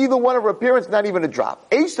wrong to either one of her parents, not even a drop.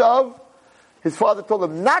 Esav, his father told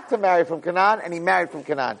him not to marry from Canaan, and he married from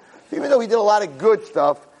Canaan. So even though he did a lot of good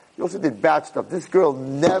stuff, he also did bad stuff. This girl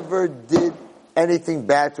never did anything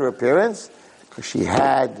bad to her parents because she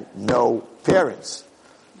had no parents.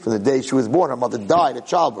 From the day she was born, her mother died at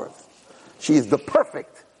childbirth. She is the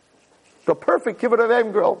perfect kibbut of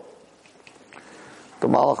aim girl. The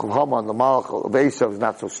Malach of Haman, the Malach of Esav is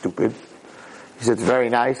not so stupid. He said, it's very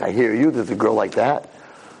nice, I hear you, there's a girl like that.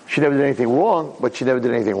 She never did anything wrong, but she never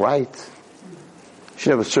did anything right. She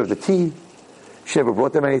never served the tea. She never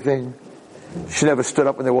brought them anything. She never stood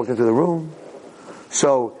up when they walked into the room.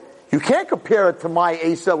 So, you can't compare it to my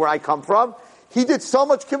Asa where I come from. He did so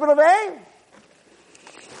much kibbut of aim.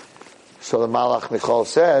 So the Malach Michal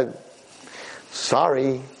said,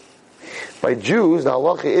 sorry, by Jews, the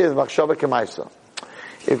halacha is machshava k'maisa.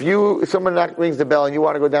 If someone rings the bell and you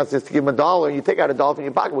want to go downstairs to give them $1, and you take out $1 from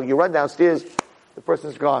your pocketbook, you run downstairs, the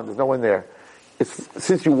person's gone, there's no one there.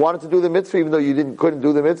 Since you wanted to do the mitzvah, even though you couldn't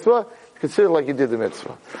do the mitzvah, consider like you did the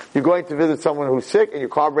mitzvah. You're going to visit someone who's sick and your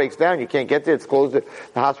car breaks down, you can't get there, it's closed, the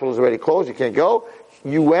hospital is already closed, you can't go.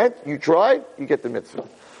 You went, you tried, you get the mitzvah.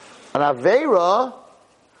 An Aveira,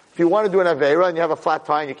 if you want to do an Aveira and you have a flat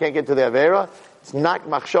tire and you can't get to the Aveira, it's not,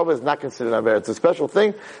 machshava is not considered an Aveira. It's a special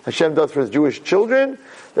thing Hashem does for His Jewish children,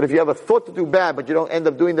 that if you have a thought to do bad but you don't end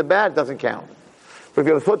up doing the bad, it doesn't count. But if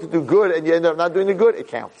you have a thought to do good and you end up not doing the good, it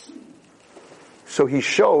counts. So he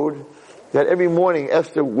showed that every morning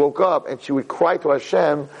Esther woke up and she would cry to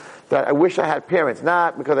Hashem that I wish I had parents.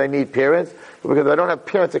 Not because I need parents, but because I don't have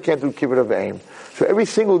parents, I can't do kibbut of aim. So every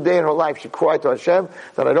single day in her life she cried to Hashem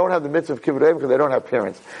that I don't have the mitzvah of kibbut of aim because I don't have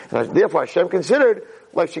parents. And therefore Hashem considered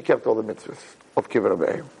like she kept all the mitzvahs of kibbut of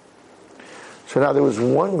aim. So now there was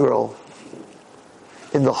one girl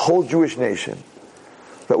in the whole Jewish nation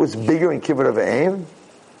that was bigger in kibbut of aim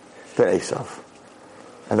than Esav.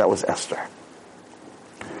 And that was Esther.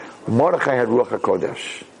 Mordechai had Ruach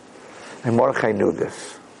HaKodesh. And Mordechai knew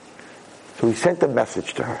this. So he sent a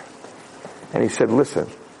message to her. And he said, listen,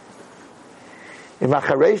 if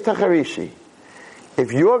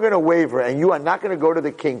you're going to waver and you are not going to go to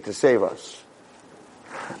the king to save us,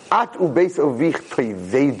 that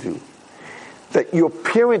your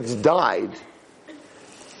parents died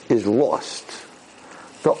is lost.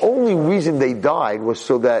 The only reason they died was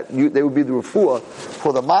so that they would be the refuah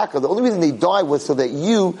for the makkah. The only reason they died was so that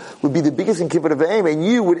you would be the biggest in kibbut of aim and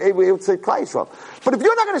you would be able to save Klal Yisrael. But if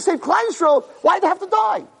you're not going to save Klal Yisrael, why'd they have to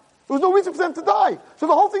die? There was no reason for them to die. So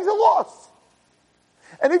the whole thing's a loss.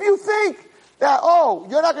 And if you think that,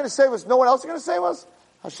 you're not going to save us, no one else is going to save us,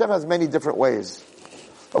 Hashem has many different ways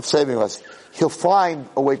of saving us. He'll find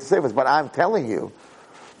a way to save us. But I'm telling you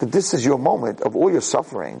that this is your moment of all your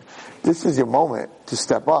suffering. This is your moment to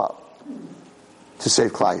step up to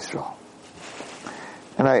save Klal Yisrael.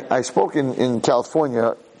 And I spoke in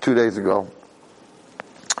California 2 days ago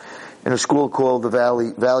in a school called the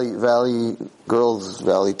Valley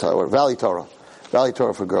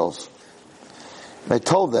Torah for Girls. And I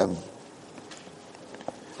told them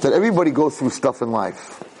that everybody goes through stuff in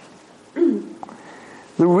life.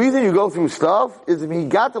 The reason you go through stuff is if he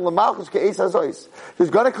got the Lamalchus Ke'es Hazois.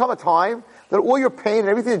 There's going to come a time that all your pain and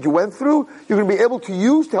everything that you went through, you're going to be able to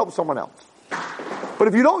use to help someone else. But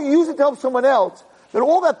if you don't use it to help someone else, then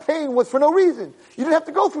all that pain was for no reason. You didn't have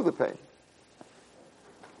to go through the pain.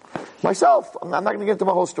 Myself, I'm not going to get into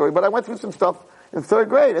my whole story, but I went through some stuff in 3rd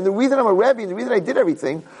grade. And the reason I'm a Rebbe and the reason I did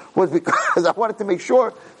everything was because I wanted to make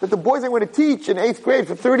sure that the boys I'm going to teach in 8th grade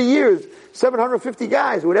for 30 years, 750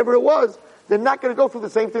 guys, whatever it was, they're not going to go through the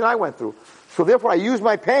same thing I went through. So therefore I used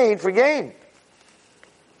my pain for gain.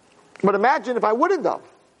 But imagine if I wouldn't have.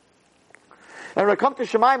 And when I come to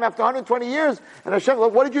Shemaim after 120 years, and Hashem,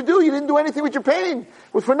 like, what did you do? You didn't do anything with your pain.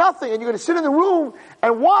 It was for nothing. And you're going to sit in the room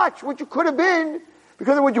and watch what you could have been,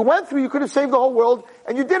 because of what you went through, you could have saved the whole world,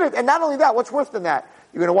 and you did it. And not only that, what's worse than that?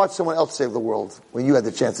 You're going to watch someone else save the world when you had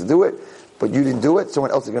the chance to do it, but you didn't do it,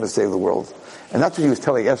 someone else is going to save the world. And that's what he was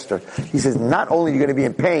telling Esther. He says, not only are you going to be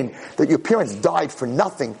in pain that your parents died for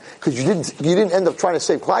nothing, because you didn't end up trying to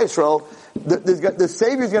save Klal Yisrael, the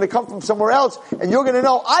Savior is going to come from somewhere else, and you're going to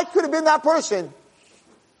know, I could have been that person,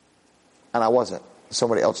 and I wasn't.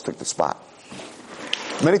 Somebody else took the spot.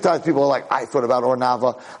 Many times people are like, I thought about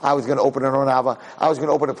Ornava. I was going to open an Ornava. I was going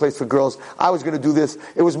to open a place for girls. I was going to do this.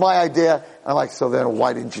 It was my idea. And I'm like, so then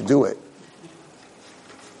why didn't you do it?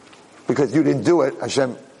 Because you didn't do it,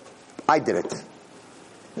 Hashem, I did it.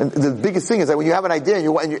 And the biggest thing is that when you have an idea and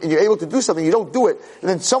you're able to do something, you don't do it. And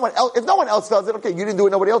then someone else, if no one else does it, okay, you didn't do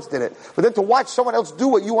it, nobody else did it. But then to watch someone else do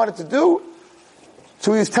what you wanted to do.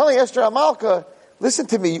 So he was telling Esther Amalka, listen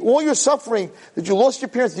to me, all your suffering, that you lost your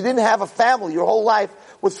parents, you didn't have a family your whole life,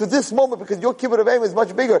 was for this moment because your kibbut avim is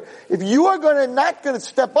much bigger. If you are not going to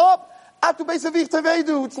step up, atu beis avich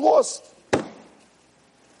tavedu, it's lost.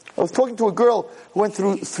 I was talking to a girl who went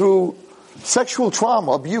through sexual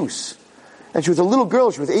trauma, abuse. And she was a little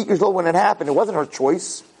girl, she was 8 years old when it happened. It wasn't her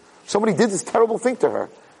choice. Somebody did this terrible thing to her.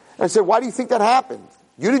 And I said, why do you think that happened?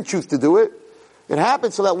 You didn't choose to do it. It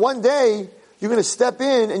happened so that one day, you're going to step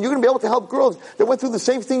in and you're going to be able to help girls that went through the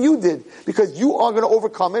same thing you did, because you are going to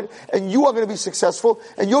overcome it and you are going to be successful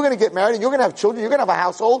and you're going to get married and you're going to have children, you're going to have a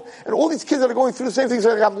household, and all these kids that are going through the same things,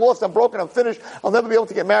 like, I'm lost, I'm broken, I'm finished, I'll never be able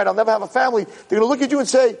to get married, I'll never have a family. They're going to look at you and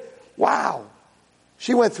say, wow,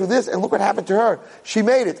 she went through this and look what happened to her. She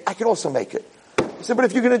made it. I can also make it. I said, but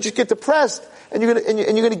if you're going to just get depressed and you're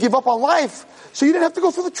going to give up on life, so you didn't have to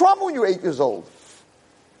go through the trauma when you were 8 years old.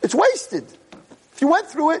 It's wasted. If you went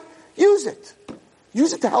through it, use it.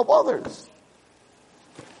 Use it to help others.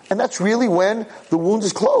 And that's really when the wound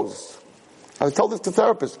is closed. I told this to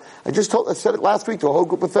therapists. I said it last week to a whole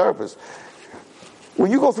group of therapists. When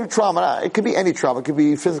you go through trauma, it could be any trauma. It could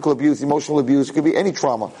be physical abuse, emotional abuse. It could be any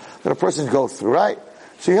trauma that a person goes through, right?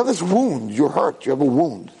 So you have this wound. You're hurt. You have a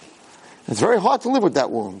wound. It's very hard to live with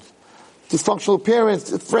that wound. Dysfunctional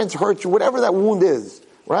appearance, friends hurt you, whatever that wound is,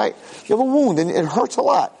 right? You have a wound and it hurts a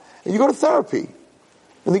lot. And you go to therapy.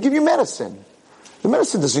 And they give you medicine. The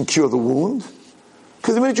medicine doesn't cure the wound.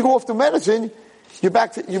 Because the minute you go off the medicine, you're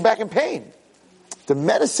back in pain. The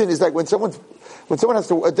medicine is like when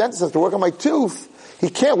a dentist has to work on my tooth,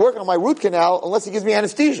 he can't work on my root canal unless he gives me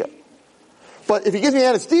anesthesia. But if he gives me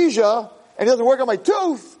anesthesia and he doesn't work on my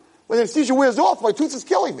tooth, when the anesthesia wears off, my tooth is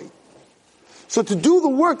killing me. So to do the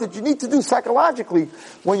work that you need to do psychologically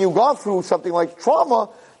when you've gone through something like trauma,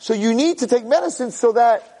 so you need to take medicine so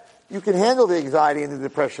that you can handle the anxiety and the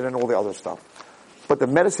depression and all the other stuff. But the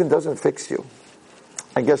medicine doesn't fix you.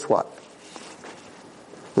 And guess what?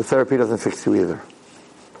 The therapy doesn't fix you either.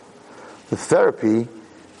 The therapy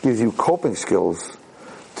gives you coping skills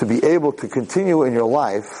to be able to continue in your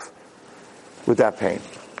life with that pain.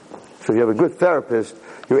 So if you have a good therapist,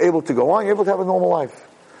 you're able to go on, you're able to have a normal life.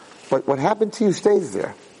 But what happened to you stays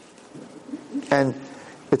there. And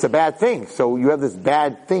it's a bad thing. So you have this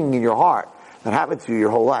bad thing in your heart that happened to you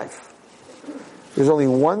your whole life. There's only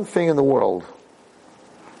one thing in the world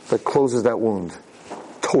that closes that wound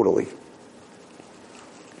totally.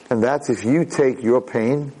 And that's if you take your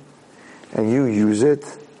pain and you use it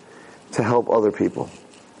to help other people.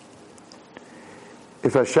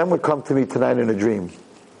 If Hashem would come to me tonight in a dream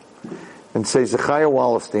and say, Zechariah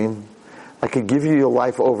Wallerstein, I could give you your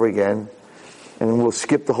life over again and we'll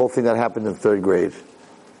skip the whole thing that happened in third grade,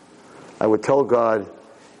 I would tell God,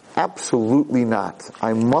 absolutely not.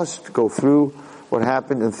 I must go through what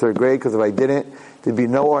happened in third grade, because if I didn't, there'd be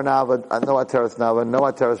no Ornava, no Ateres Nava, no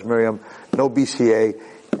Ateres Miriam, no BCA,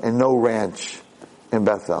 and no ranch in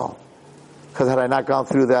Bethel. Because had I not gone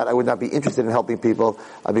through that, I would not be interested in helping people.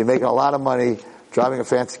 I'd be making a lot of money, driving a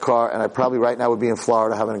fancy car, and I probably right now would be in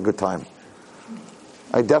Florida having a good time.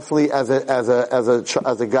 I definitely, as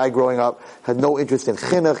a guy growing up, had no interest in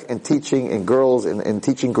chinuch and teaching and girls and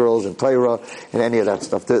teaching girls and Torah and any of that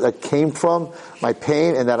stuff. That came from my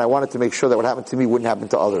pain, and that I wanted to make sure that what happened to me wouldn't happen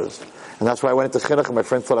to others. And that's why I went into chinuch, and my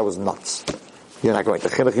friends thought I was nuts. You're not going to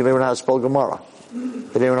chinuch, you don't even know how to spell Gemara. You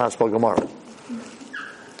don't even know how to spell Gemara.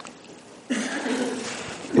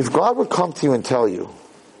 If God would come to you and tell you,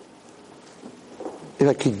 if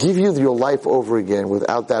I could give you your life over again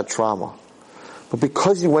without that trauma, but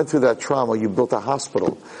because you went through that trauma, you built a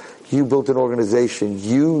hospital, you built an organization,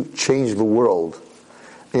 you changed the world.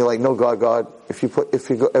 And you're like, no, God, if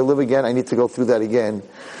I live again, I need to go through that again.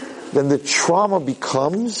 Then the trauma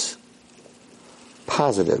becomes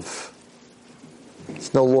positive.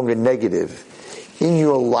 It's no longer negative. In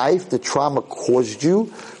your life, the trauma caused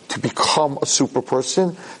you to become a super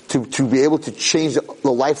person, to be able to change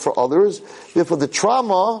the life for others. Therefore, the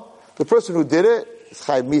trauma, the person who did it, is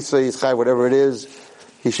chai misa, is chai whatever it is,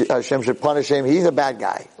 Hashem should punish him. He's a bad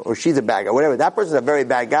guy, or she's a bad guy, whatever. That person's a very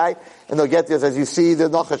bad guy, and they'll get this. As you see, the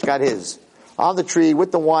Nachash got his. On the tree,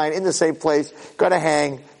 with the wine, in the same place, gonna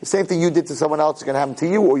hang. The same thing you did to someone else is gonna happen to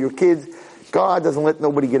you or your kids. God doesn't let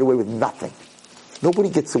nobody get away with nothing. Nobody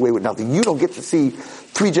gets away with nothing. You don't get to see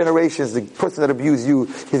 3 generations, the person that abused you,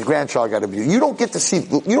 his grandchild got abused. You don't get to see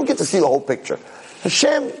the whole picture.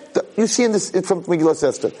 Hashem, you see in this, from Megillah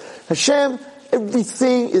Esther, Hashem,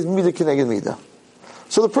 everything is midah keneged midah.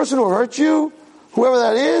 So the person who hurt you, whoever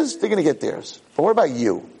that is, they're gonna get theirs. But what about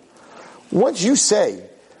you? Once you say,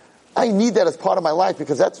 I need that as part of my life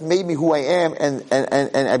because that's made me who I am and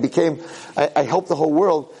I helped the whole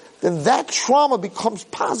world, then that trauma becomes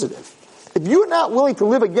positive. If you're not willing to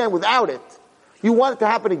live again without it, you want it to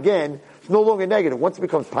happen again, it's no longer negative. Once it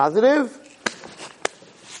becomes positive,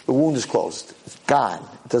 the wound is closed. It's gone.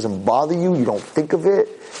 It doesn't bother you. You don't think of it.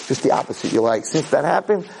 Just the opposite. You're like, since that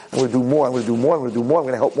happened, I'm going to do more. I'm going to do more. I'm going to do more. I'm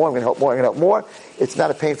going to help more. I'm going to help more. I'm going to help more. It's not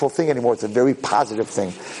a painful thing anymore. It's a very positive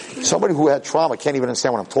thing. Somebody who had trauma can't even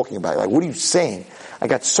understand what I'm talking about. Like, what are you saying? I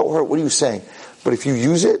got so hurt. What are you saying? But if you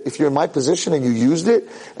use it, if you're in my position and you used it,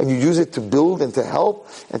 and you use it to build and to help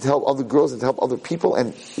other girls and to help other people,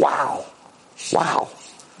 and wow,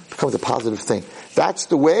 it becomes a positive thing. That's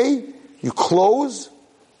the way you close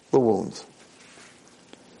the wound.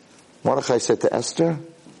 Mordechai said to Esther,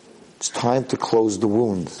 it's time to close the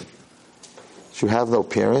wound. You have no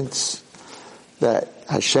parents. That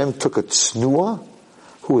Hashem took a tznuah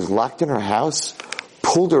who was locked in her house,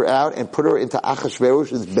 pulled her out and put her into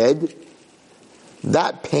Achashverosh's bed.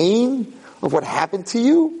 That pain of what happened to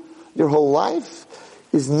you, your whole life,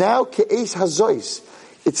 is now ke'es hazois.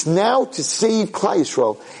 It's now to save Klal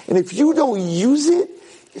Yisrael. And if you don't use it,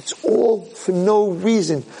 it's all for no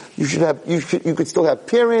reason. You could still have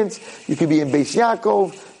parents, you could be in Beis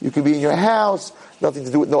Yaakov, you could be in your house, nothing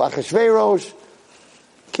to do with no Achashverosh.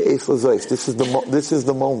 Ke'es hazois. This is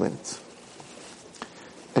the moment.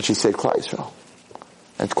 And she saved Klal Yisrael.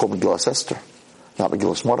 And it's called Megillah Esther, not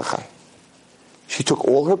Megillah Mordechai. She took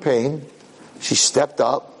all her pain, she stepped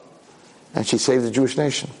up, and she saved the Jewish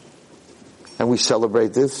nation. And we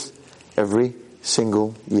celebrate this every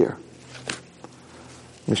single year.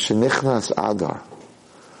 Mishenichnas Adar.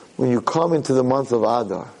 When you come into the month of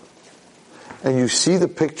Adar, and you see the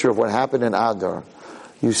picture of what happened in Adar,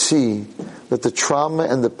 you see that the trauma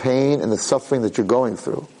and the pain and the suffering that you're going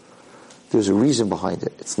through, there's a reason behind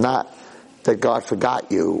it. It's not that God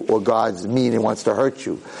forgot you, or God's mean and wants to hurt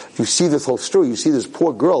you. You see this whole story, you see this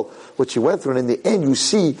poor girl, what she went through, and in the end you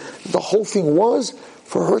see the whole thing was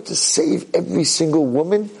for her to save every single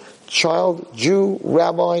woman, child, Jew,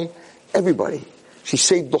 rabbi, everybody. She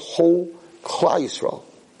saved the whole Klal Yisrael.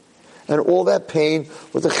 And all that pain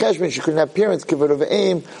was a cheshbon. She couldn't have parents, give her of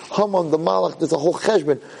aim, Haman, the Malach, there's a whole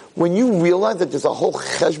cheshbon. When you realize that there's a whole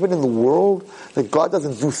cheshbon in the world, that God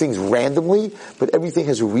doesn't do things randomly, but everything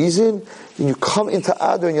has a reason, then you come into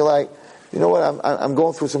Adar and you're like, you know what, I'm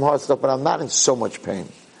going through some hard stuff, but I'm not in so much pain.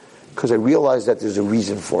 Because I realize that there's a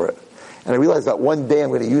reason for it. And I realize that one day I'm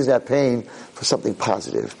going to use that pain for something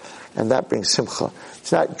positive. And that brings simcha.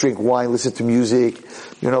 It's not drink wine, listen to music,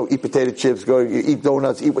 eat potato chips, go eat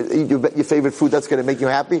donuts, eat your favorite food, that's going to make you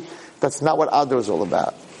happy. That's not what Adar is all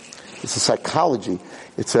about. It's a psychology.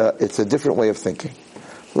 It's a different way of thinking.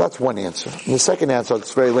 Well, that's one answer. And the second answer,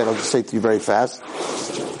 it's very late, I'll just say it to you very fast.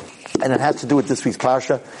 And it has to do with this week's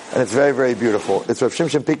Parsha, and it's very, very beautiful. It's Rav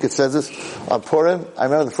Shimshon Pincus says this on Purim. I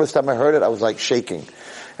remember the first time I heard it, I was like shaking.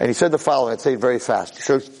 And he said the following, I'd say it very fast. He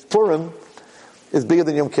says, Purim is bigger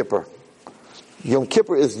than Yom Kippur. Yom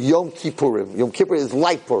Kippur is Yom Kippurim. Yom Kippur is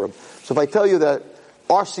like Purim. So if I tell you that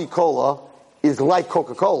RC Cola is like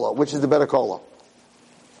Coca-Cola, which is the better cola?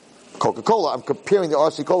 Coca-Cola. I'm comparing the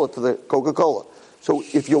RC Cola to the Coca-Cola. So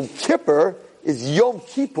if Yom Kippur is Yom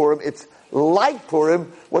Kippurim, it's like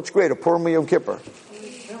Purim. What's greater, Purim or Yom Kippur?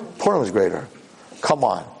 Purim is greater. Come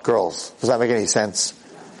on, girls. Does that make any sense?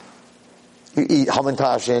 You eat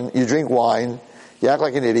hamantashen, you drink wine, you act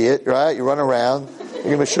like an idiot, right? You run around, you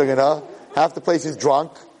give a shugana, half the place is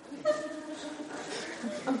drunk.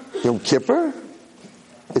 Yom Kippur?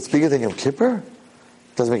 It's bigger than Yom Kippur?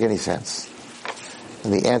 Doesn't make any sense.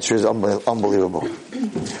 And the answer is unbelievable.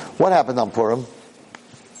 What happened on Purim?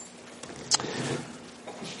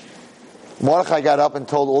 Mordechai got up and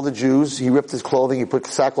told all the Jews, he ripped his clothing, he put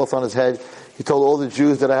sackcloth on his head, he told all the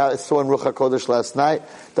Jews that I saw in Ruach HaKodesh last night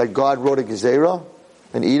that God wrote a gezerah,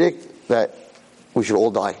 an edict, that we should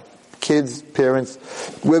all die. kids, parents,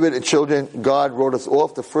 women and children, God wrote us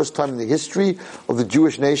off. The first time in the history of the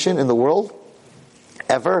Jewish nation in the world,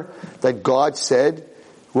 ever, that God said,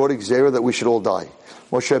 wrote a Gzeira that we should all die.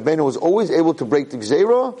 Moshe Rabbeinu was always able to break the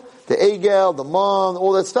Gzeira, the Egel, the Man,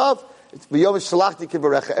 all that stuff.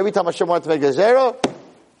 Every time Hashem wanted to make a Gzeira,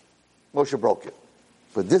 Moshe broke it.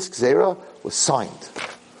 But this Gzeira was signed.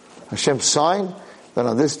 Hashem signed that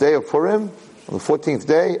on this day of Purim, on the 14th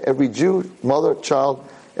day, every Jew, mother, child,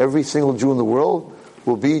 every single Jew in the world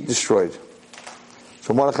will be destroyed.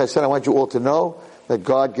 So Mordechai said, I want you all to know that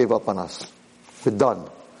God gave up on us. We're done.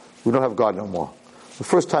 We don't have God no more. The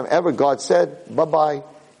first time ever God said, bye-bye,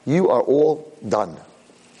 you are all done.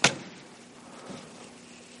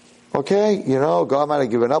 Okay, God might have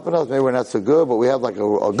given up on us, maybe we're not so good, but we have like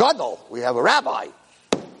a gadol, we have a rabbi.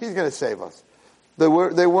 He's going to save us.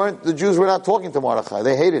 The Jews were not talking to Mordechai.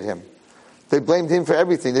 They hated him. They blamed him for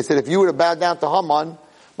everything. They said, if you would have bowed down to Haman,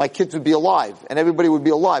 my kids would be alive, and everybody would be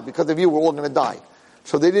alive. Because of you, we're all going to die.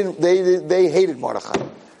 So they hated Mordechai.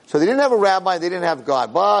 So they didn't have a rabbi, they didn't have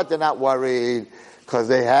God. But they're not worried, because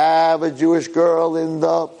they have a Jewish girl in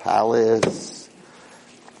the palace.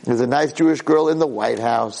 There's a nice Jewish girl in the White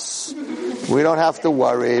House. We don't have to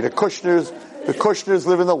worry. The Kushners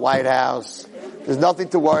live in the White House. There's nothing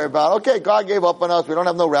to worry about. Okay, God gave up on us. We don't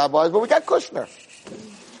have no rabbis, but we got Kushner.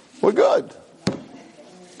 We're good.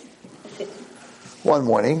 One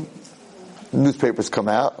morning, newspapers come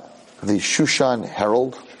out, the Shushan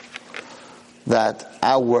Herald, that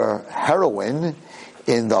our heroine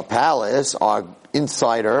in the palace, our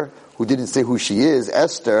insider, who didn't say who she is,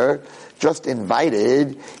 Esther, just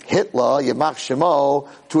invited Hitler, Yamach Shemo,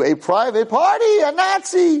 to a private party, a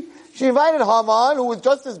Nazi. She invited Haman, who was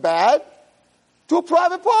just as bad, to a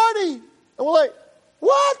private party. And we're like,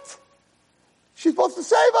 what? She's supposed to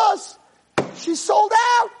save us. She sold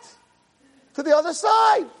out to the other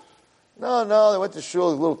side. No, they went to shul,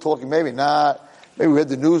 a little talking, maybe not. Maybe we read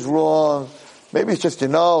the news wrong. Maybe it's just,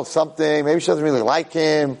 something. Maybe she doesn't really like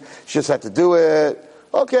him. She just had to do it.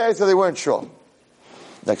 Okay, so they weren't sure.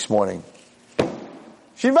 Next morning,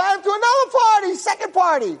 she invited him to another party, second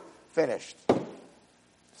party. Finished.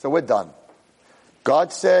 So we're done.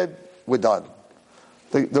 God said, we're done.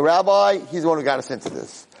 The rabbi, he's the one who got us into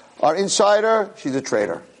this. Our insider, she's a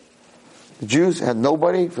traitor. The Jews had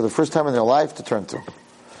nobody for the first time in their life to turn to.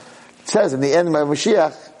 It says in the end of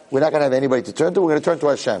Mashiach, we're not going to have anybody to turn to, we're going to turn to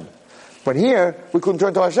Hashem. But here, we couldn't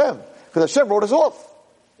turn to Hashem, because Hashem wrote us off.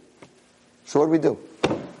 So what do we do?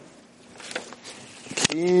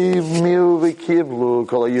 The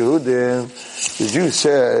Jews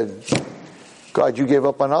said, God, you gave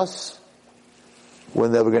up on us, we're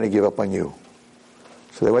never going to give up on you.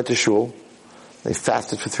 So they went to shul, they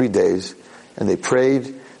fasted for 3 days, and they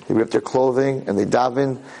prayed, they ripped their clothing, and they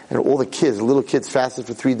davened, and all the little kids fasted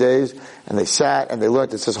for 3 days, and they sat, and they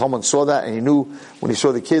learned. It says Haman saw that, and he knew when he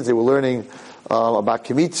saw the kids, they were learning about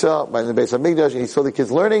Kemitza, by the base of Migdash, and he saw the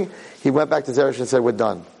kids learning, he went back to Zeresh and said, we're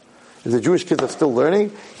done. If the Jewish kids are still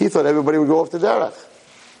learning, he thought everybody would go off to Derech.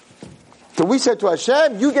 So we said to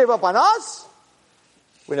Hashem, you gave up on us,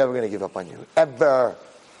 we're never going to give up on you. Ever.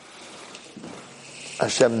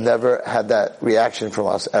 Hashem never had that reaction from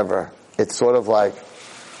us, ever. It's sort of like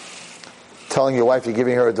telling your wife you're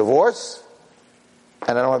giving her a divorce,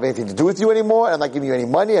 and I don't have anything to do with you anymore, and I'm not giving you any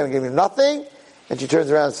money, I'm giving you nothing, and she turns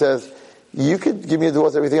around and says, you could give me a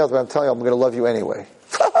divorce, everything else, but I'm telling you, I'm going to love you anyway.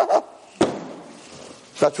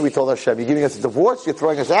 That's what we told Hashem. You're giving us a divorce, you're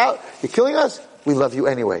throwing us out, you're killing us, we love you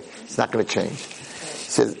anyway. It's not going to change.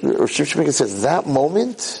 Rav says, that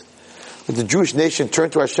moment, when the Jewish nation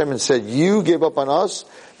turned to Hashem and said, you gave up on us,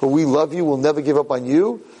 but we love you, we'll never give up on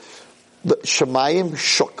you, the Shemayim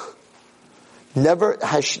shook. Never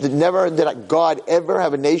did God ever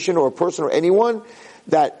have a nation or a person or anyone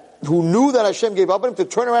who knew that Hashem gave up on him to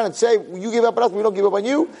turn around and say, you gave up on us, we don't give up on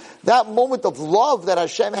you. That moment of love that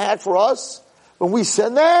Hashem had for us, when we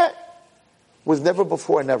said that, was never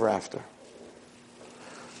before and never after.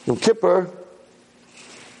 Yom Kippur,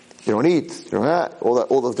 you don't eat, you don't have,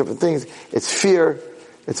 all those different things. It's fear.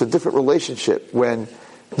 It's a different relationship. When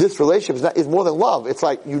this relationship is more than love. It's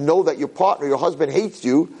like you know that your partner, your husband hates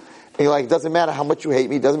you, and you're like, it doesn't matter how much you hate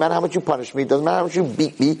me, it doesn't matter how much you punish me, it doesn't matter how much you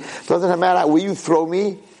beat me, it doesn't matter where you throw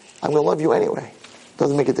me, I'm going to love you anyway. It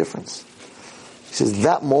doesn't make a difference. He says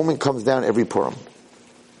that moment comes down every Purim.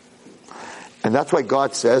 And that's why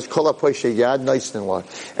God says, Kol HaPosheh Yad Noisen Lo.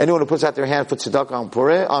 Anyone who puts out their hand for tzedakah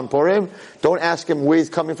on Purim, don't ask him where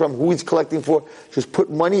he's coming from, who he's collecting for. Just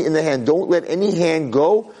put money in the hand. Don't let any hand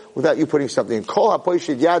go without you putting something in. Kol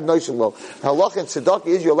HaPosheh Yad Noisen Lo. Halach and tzedakah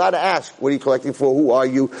is you're allowed to ask, what are you collecting for? Who are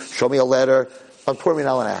you? Show me a letter. On Purim you're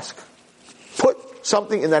not allowed to ask. Put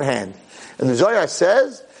something in that hand. And the Zohar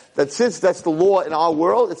says that since that's the law in our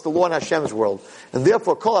world, it's the law in Hashem's world. And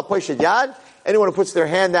therefore, kol haposheh yad, anyone who puts their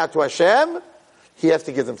hand out to Hashem, he has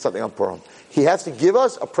to give them something on Purim. He has to give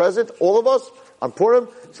us a present, all of us, on Purim.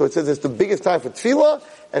 So it says it's the biggest time for tefillah,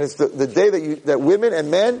 and it's the day that women and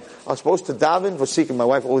men are supposed to daven v'sikim. My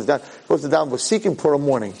wife always supposed to daven v'sikim Purim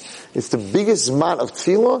morning. It's the biggest amount of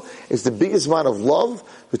tefillah. It's the biggest amount of love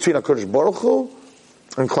between HaKadosh Baruch Hu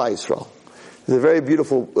and Klal Yisrael. There's a very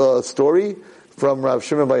beautiful story from Rav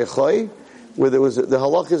Shimon Bar Yochai, where there was the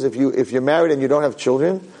halach is if you're married and you don't have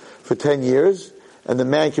children for 10 years, and the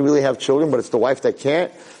man can really have children, but it's the wife that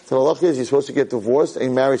can't. The halach is you're supposed to get divorced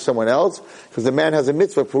and marry someone else, because the man has a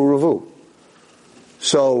mitzvah puruvu.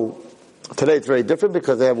 So today it's very different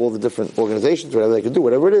because they have all the different organizations, whatever they can do,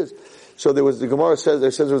 whatever it is. So the Gemara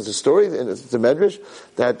says there was a story, and it's the Medrash,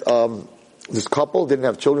 that this couple didn't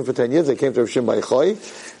have children for 10 years. They came to Rav Shimon Bar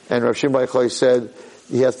Yochai, and Rav Shimon Bar Yochai said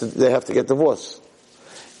they have to get divorced.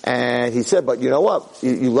 And he said, but you know what?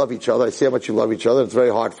 You love each other. I see how much you love each other. It's very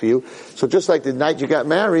hard for you. So just like the night you got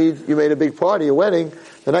married, you made a big party, a wedding.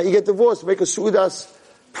 The night you get divorced, make a sudas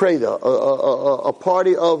preda, a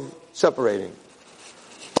party of separating.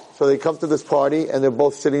 So they come to this party, and they're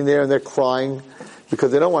both sitting there, and they're crying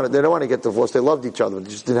because they don't want to get divorced. They loved each other, but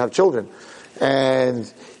they just didn't have children.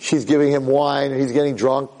 And she's giving him wine, and he's getting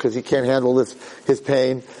drunk because he can't handle his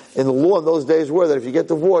pain. And the law in those days were that if you get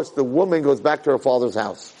divorced, the woman goes back to her father's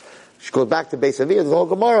house. She goes back to Beis Aviyah, the whole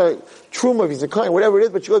Gemara, Truma, if he's a kohen, whatever it is,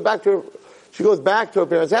 but she goes back to her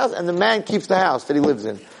parents' house, and the man keeps the house that he lives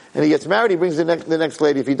in. And he gets married, he brings the next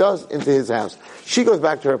lady, if he does, into his house. She goes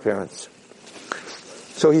back to her parents.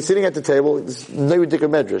 So he's sitting at the table, this Nevidik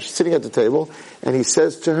Medrash, sitting at the table, and he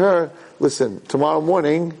says to her, listen, tomorrow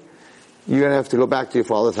morning, you're going to have to go back to your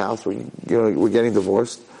father's house. We're getting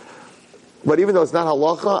divorced. But even though it's not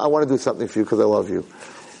halacha, I want to do something for you because I love you.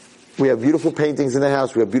 We have beautiful paintings in the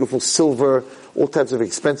house. We have beautiful silver, all types of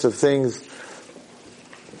expensive things.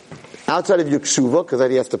 Outside of your ksuva, because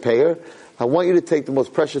he has to pay her, I want you to take the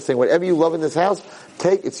most precious thing. Whatever you love in this house,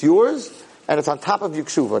 it's yours, and it's on top of your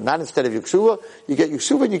ksuva, not instead of your ksuva. You get your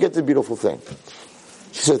ksuva and you get the beautiful thing.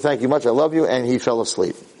 She said, thank you much, I love you, and he fell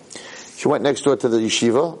asleep. She went next door to the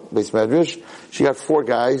yeshiva, Beis Medrash. She got 4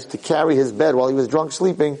 guys to carry his bed while he was drunk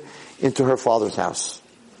sleeping into her father's house.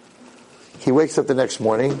 He wakes up the next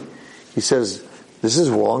morning. He says, this is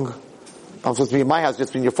wrong. I'm supposed to be in my house,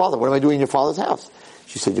 just being your father. What am I doing in your father's house?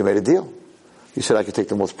 She said, you made a deal. You said I could take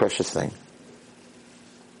the most precious thing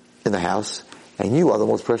in the house, and you are the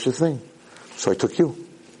most precious thing. So I took you.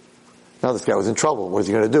 Now this guy was in trouble. What is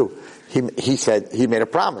he going to do? He said he made a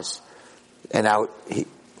promise. And now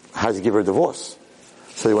how does he give her a divorce?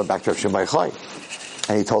 So he went back to Rav Shimon Bar Yochai.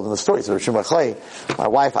 And he told him the story. So Rav Shimon Bar Yochai, my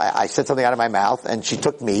wife, I said something out of my mouth, and she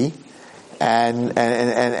took me, and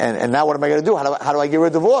now what am I going to do? How do I give her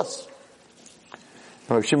a divorce?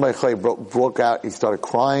 And Rav Shimon Bar Yochai broke out. He started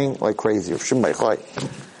crying like crazy. Rav Shimon Bar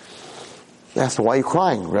Yochai asked him, why are you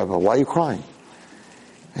crying, Rebbe? Why are you crying?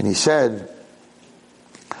 And he said,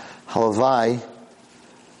 halavai,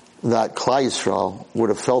 that Klal Yisrael would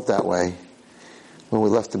have felt that way when we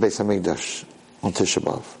left the Beis HaMikdash on Tisha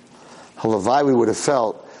B'Av. Halavai, we would have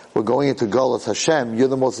felt, we're going into Golus Hashem, you're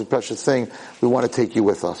the most precious thing, we want to take you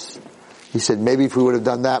with us. He said, maybe if we would have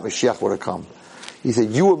done that, Mashiach would have come. He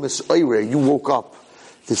said, you were misayre, you woke up.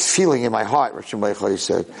 This feeling in my heart, Rav Shimon Bar Yochai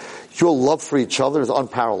said, your love for each other is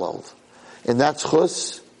unparalleled. And that's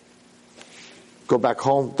chus. Go back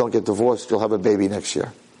home, don't get divorced, you'll have a baby next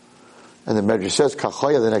year. And the Medrash says,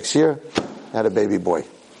 Kachaya, the next year, had a baby boy.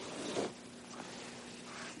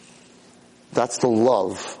 That's the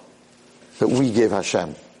love that we gave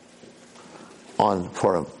Hashem on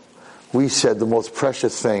Purim. We said the most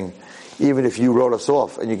precious thing, even if you wrote us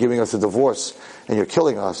off and you're giving us a divorce and you're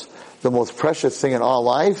killing us, the most precious thing in our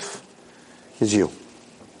life is you.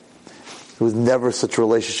 There was never such a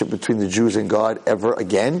relationship between the Jews and God ever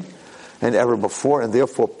again and ever before, and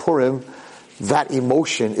therefore Purim, that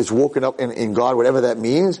emotion is woken up in God, whatever that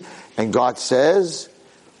means, and God says,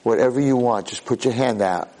 whatever you want, just put your hand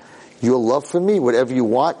out. Your love for me, whatever you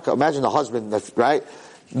want. Imagine the husband, that's right?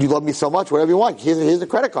 You love me so much, whatever you want. Here's the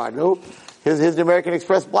credit card. Here's the American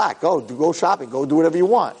Express Black. Go shopping. Go do whatever you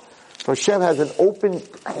want. So Hashem has an open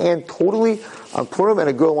hand totally on Purim, and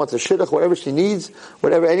a girl wants a shidduch, whatever she needs,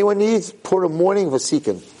 whatever anyone needs, Purim morning,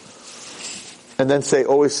 vasikin. And then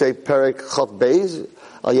always say Perek Chav Beis,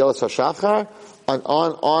 Al Yelas HaShachar,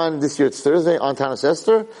 on this year it's Thursday, on Tanis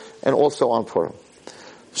Esther, and also on Purim.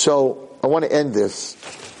 So, I want to end this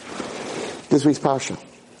week's Parsha.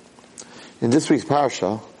 In this week's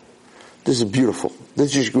Parsha, this is beautiful.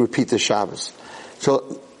 This you should repeat the Shabbos.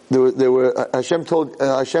 So, Hashem told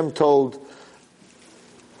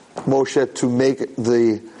Moshe to make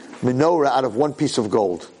the menorah out of one piece of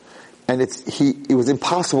gold. And it was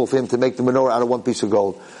impossible for him to make the menorah out of one piece of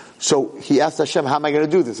gold. So he asked Hashem, how am I going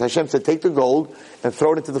to do this? Hashem said, take the gold and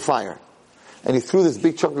throw it into the fire. And he threw this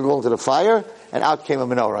big chunk of gold into the fire, and out came a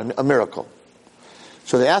menorah, a miracle.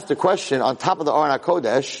 So they asked the question, on top of the Aron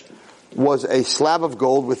HaKodesh was a slab of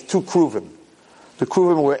gold with 2 kruvim. The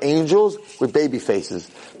kruvim were angels with baby faces,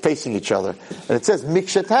 facing each other. And it says,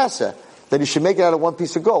 mikshatasa, that he should make it out of one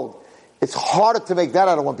piece of gold. It's harder to make that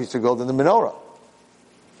out of one piece of gold than the menorah.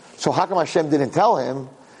 So how come Hashem didn't tell him,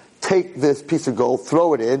 take this piece of gold,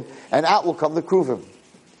 throw it in, and out will come the kruvim?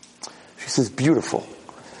 She says, beautiful.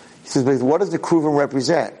 He says, but what does the kruvim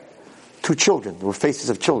represent? 2 children. They were faces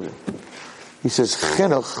of children. He says,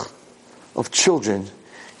 chinuch of children,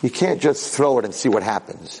 you can't just throw it and see what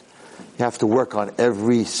happens. You have to work on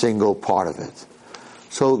every single part of it.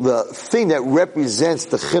 So the thing that represents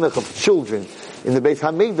the chinuch of children in the Beis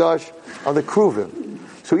Hamikdash are the kruvim.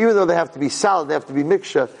 So even though they have to be solid, they have to be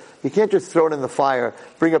miksha, you can't just throw it in the fire,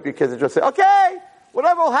 bring up your kids and just say, okay,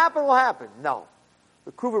 whatever will happen, will happen. No.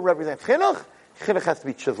 The kruvim represent chinuch. Chinuch has to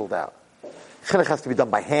be chiseled out. Chinuch has to be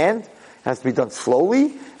done by hand, it has to be done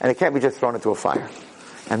slowly, and it can't be just thrown into a fire.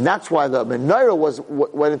 And that's why the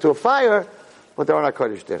menorah went into a fire, but the Aron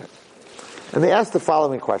HaKodesh didn't. And they asked the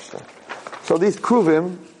following question. So these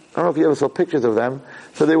kruvim, I don't know if you ever saw pictures of them,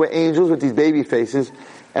 so they were angels with these baby faces,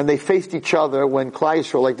 and they faced each other when Klal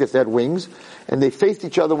Yisrael, like this, they had wings, and they faced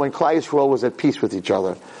each other when Klal Yisrael was at peace with each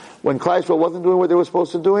other. When Klal Yisrael wasn't doing what they were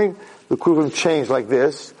supposed to doing, the kruvim changed like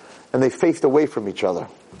this, and they faced away from each other.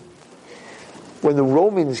 When the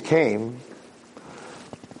Romans came,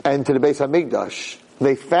 and to the Beis Hamikdash,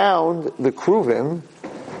 they found the kruvim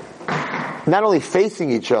not only facing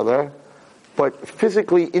each other, but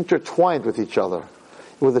physically intertwined with each other,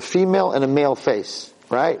 with a female and a male face,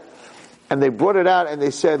 right? And they brought it out and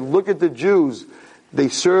they said, look at the Jews, they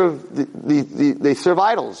serve they serve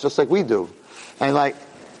idols just like we do. And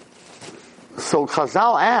so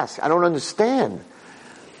Chazal asked, I don't understand.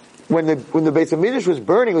 When the Beis Hamikdash was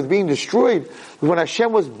burning, was being destroyed, when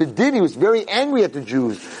Hashem was bedin, he was very angry at the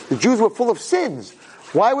Jews. The Jews were full of sins.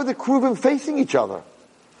 Why were the kruvim facing each other?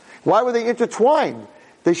 Why were they intertwined?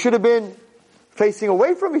 They should have been facing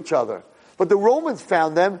away from each other. But the Romans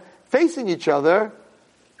found them facing each other,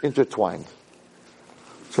 intertwined.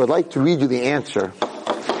 So I'd like to read you the answer.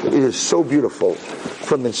 It is so beautiful.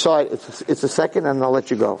 From inside, it's a second and I'll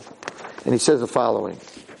let you go. And he says the following.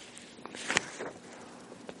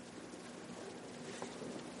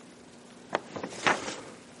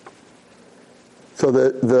 So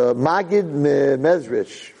the Magid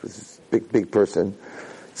Mezrich, this big person,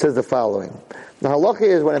 says the following. The halacha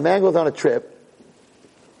is when a man goes on a trip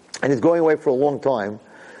and he's going away for a long time,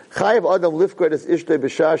 chayav adam lifkod es ishtay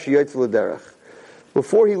b'shah sheyotze l'derech.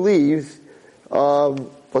 Before he leaves,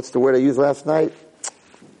 what's the word I used last night?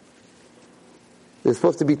 They're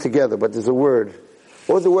supposed to be together, but there's a word.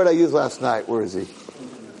 What was the word I used last night? Where is he?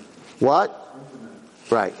 What?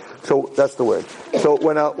 Right. So that's the word. So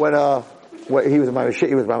when he was by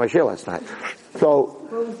my share last night. So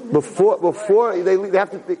before they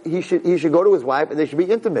have to, he should go to his wife and they should be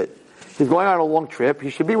intimate. He's going on a long trip. He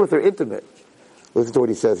should be with her intimate. Listen to what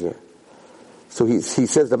he says here. So he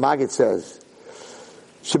says, the Maggid says,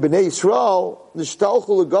 Shebnei Yisrael nishtalchu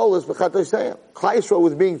legolus b'chatosayim. Klal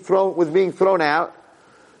Yisrael was being thrown out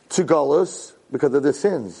to Golus because of their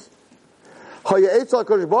sins.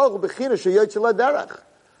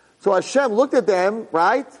 So Hashem looked at them,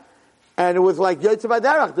 right? And it was like Yotze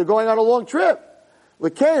B'derech. They're going on a long trip. So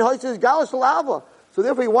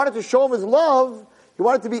therefore he wanted to show them his love. He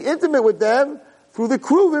wanted to be intimate with them through the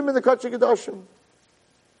kruvim and the Kodesh Kedoshim.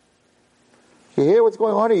 You hear what's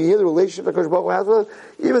going on here? You hear the relationship that Kodesh Baruch Hu has with us?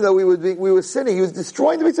 Even though we were sinning, he was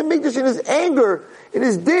destroying the Beis Hamikdash in his anger, in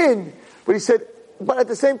his din. But he said, but at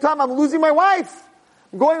the same time, I'm losing my wife.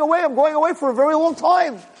 I'm going away for a very long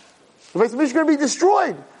time. The Beis Hamikdash is going to be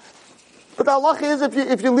destroyed. But the halacha is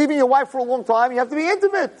if you're leaving your wife for a long time, you have to be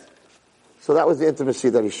intimate. So that was the intimacy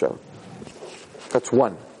that he showed. That's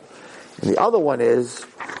one. And the other one is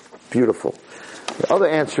beautiful. The other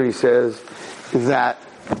answer, he says, is that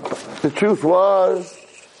the truth was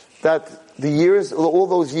that all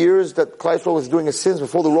those years that Klal Yisrael was doing his sins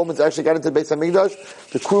before the Romans actually got into the Beis Hamikdash,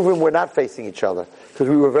 the kruvim were not facing each other because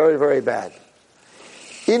we were very, very bad.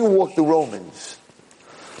 In walked the Romans.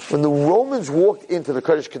 When the Romans walked into the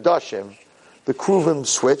Kodesh Kedoshim, the kruvim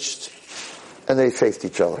switched and they faced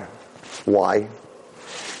each other. Why?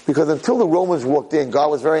 Because until the Romans walked in,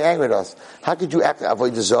 God was very angry at us. How could you act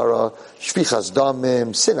avodah zarah, shvichas damim,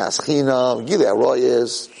 sinas chinam, gilei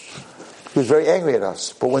arayos? He was very angry at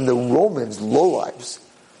us. But when the Romans, lowlives,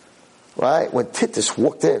 right, when Titus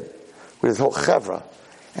walked in with his whole chevra,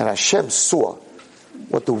 and Hashem saw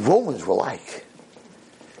what the Romans were like,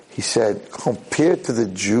 he said, compared to the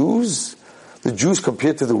Jews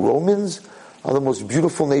compared to the Romans are the most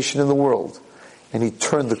beautiful nation in the world. And he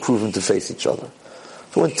turned the Kruvim to face each other.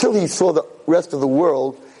 So until he saw the rest of the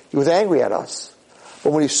world, he was angry at us.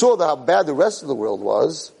 But when he saw how bad the rest of the world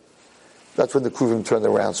was, that's when the Kruvim turned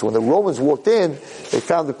around. So when the Romans walked in, they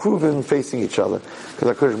found the Kruvim facing each other.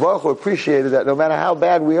 Because HaKadosh Baruch Hu appreciated that no matter how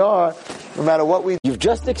bad we are, no matter what we do. You've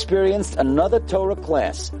just experienced another Torah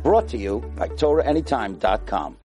class brought to you by TorahAnytime.com.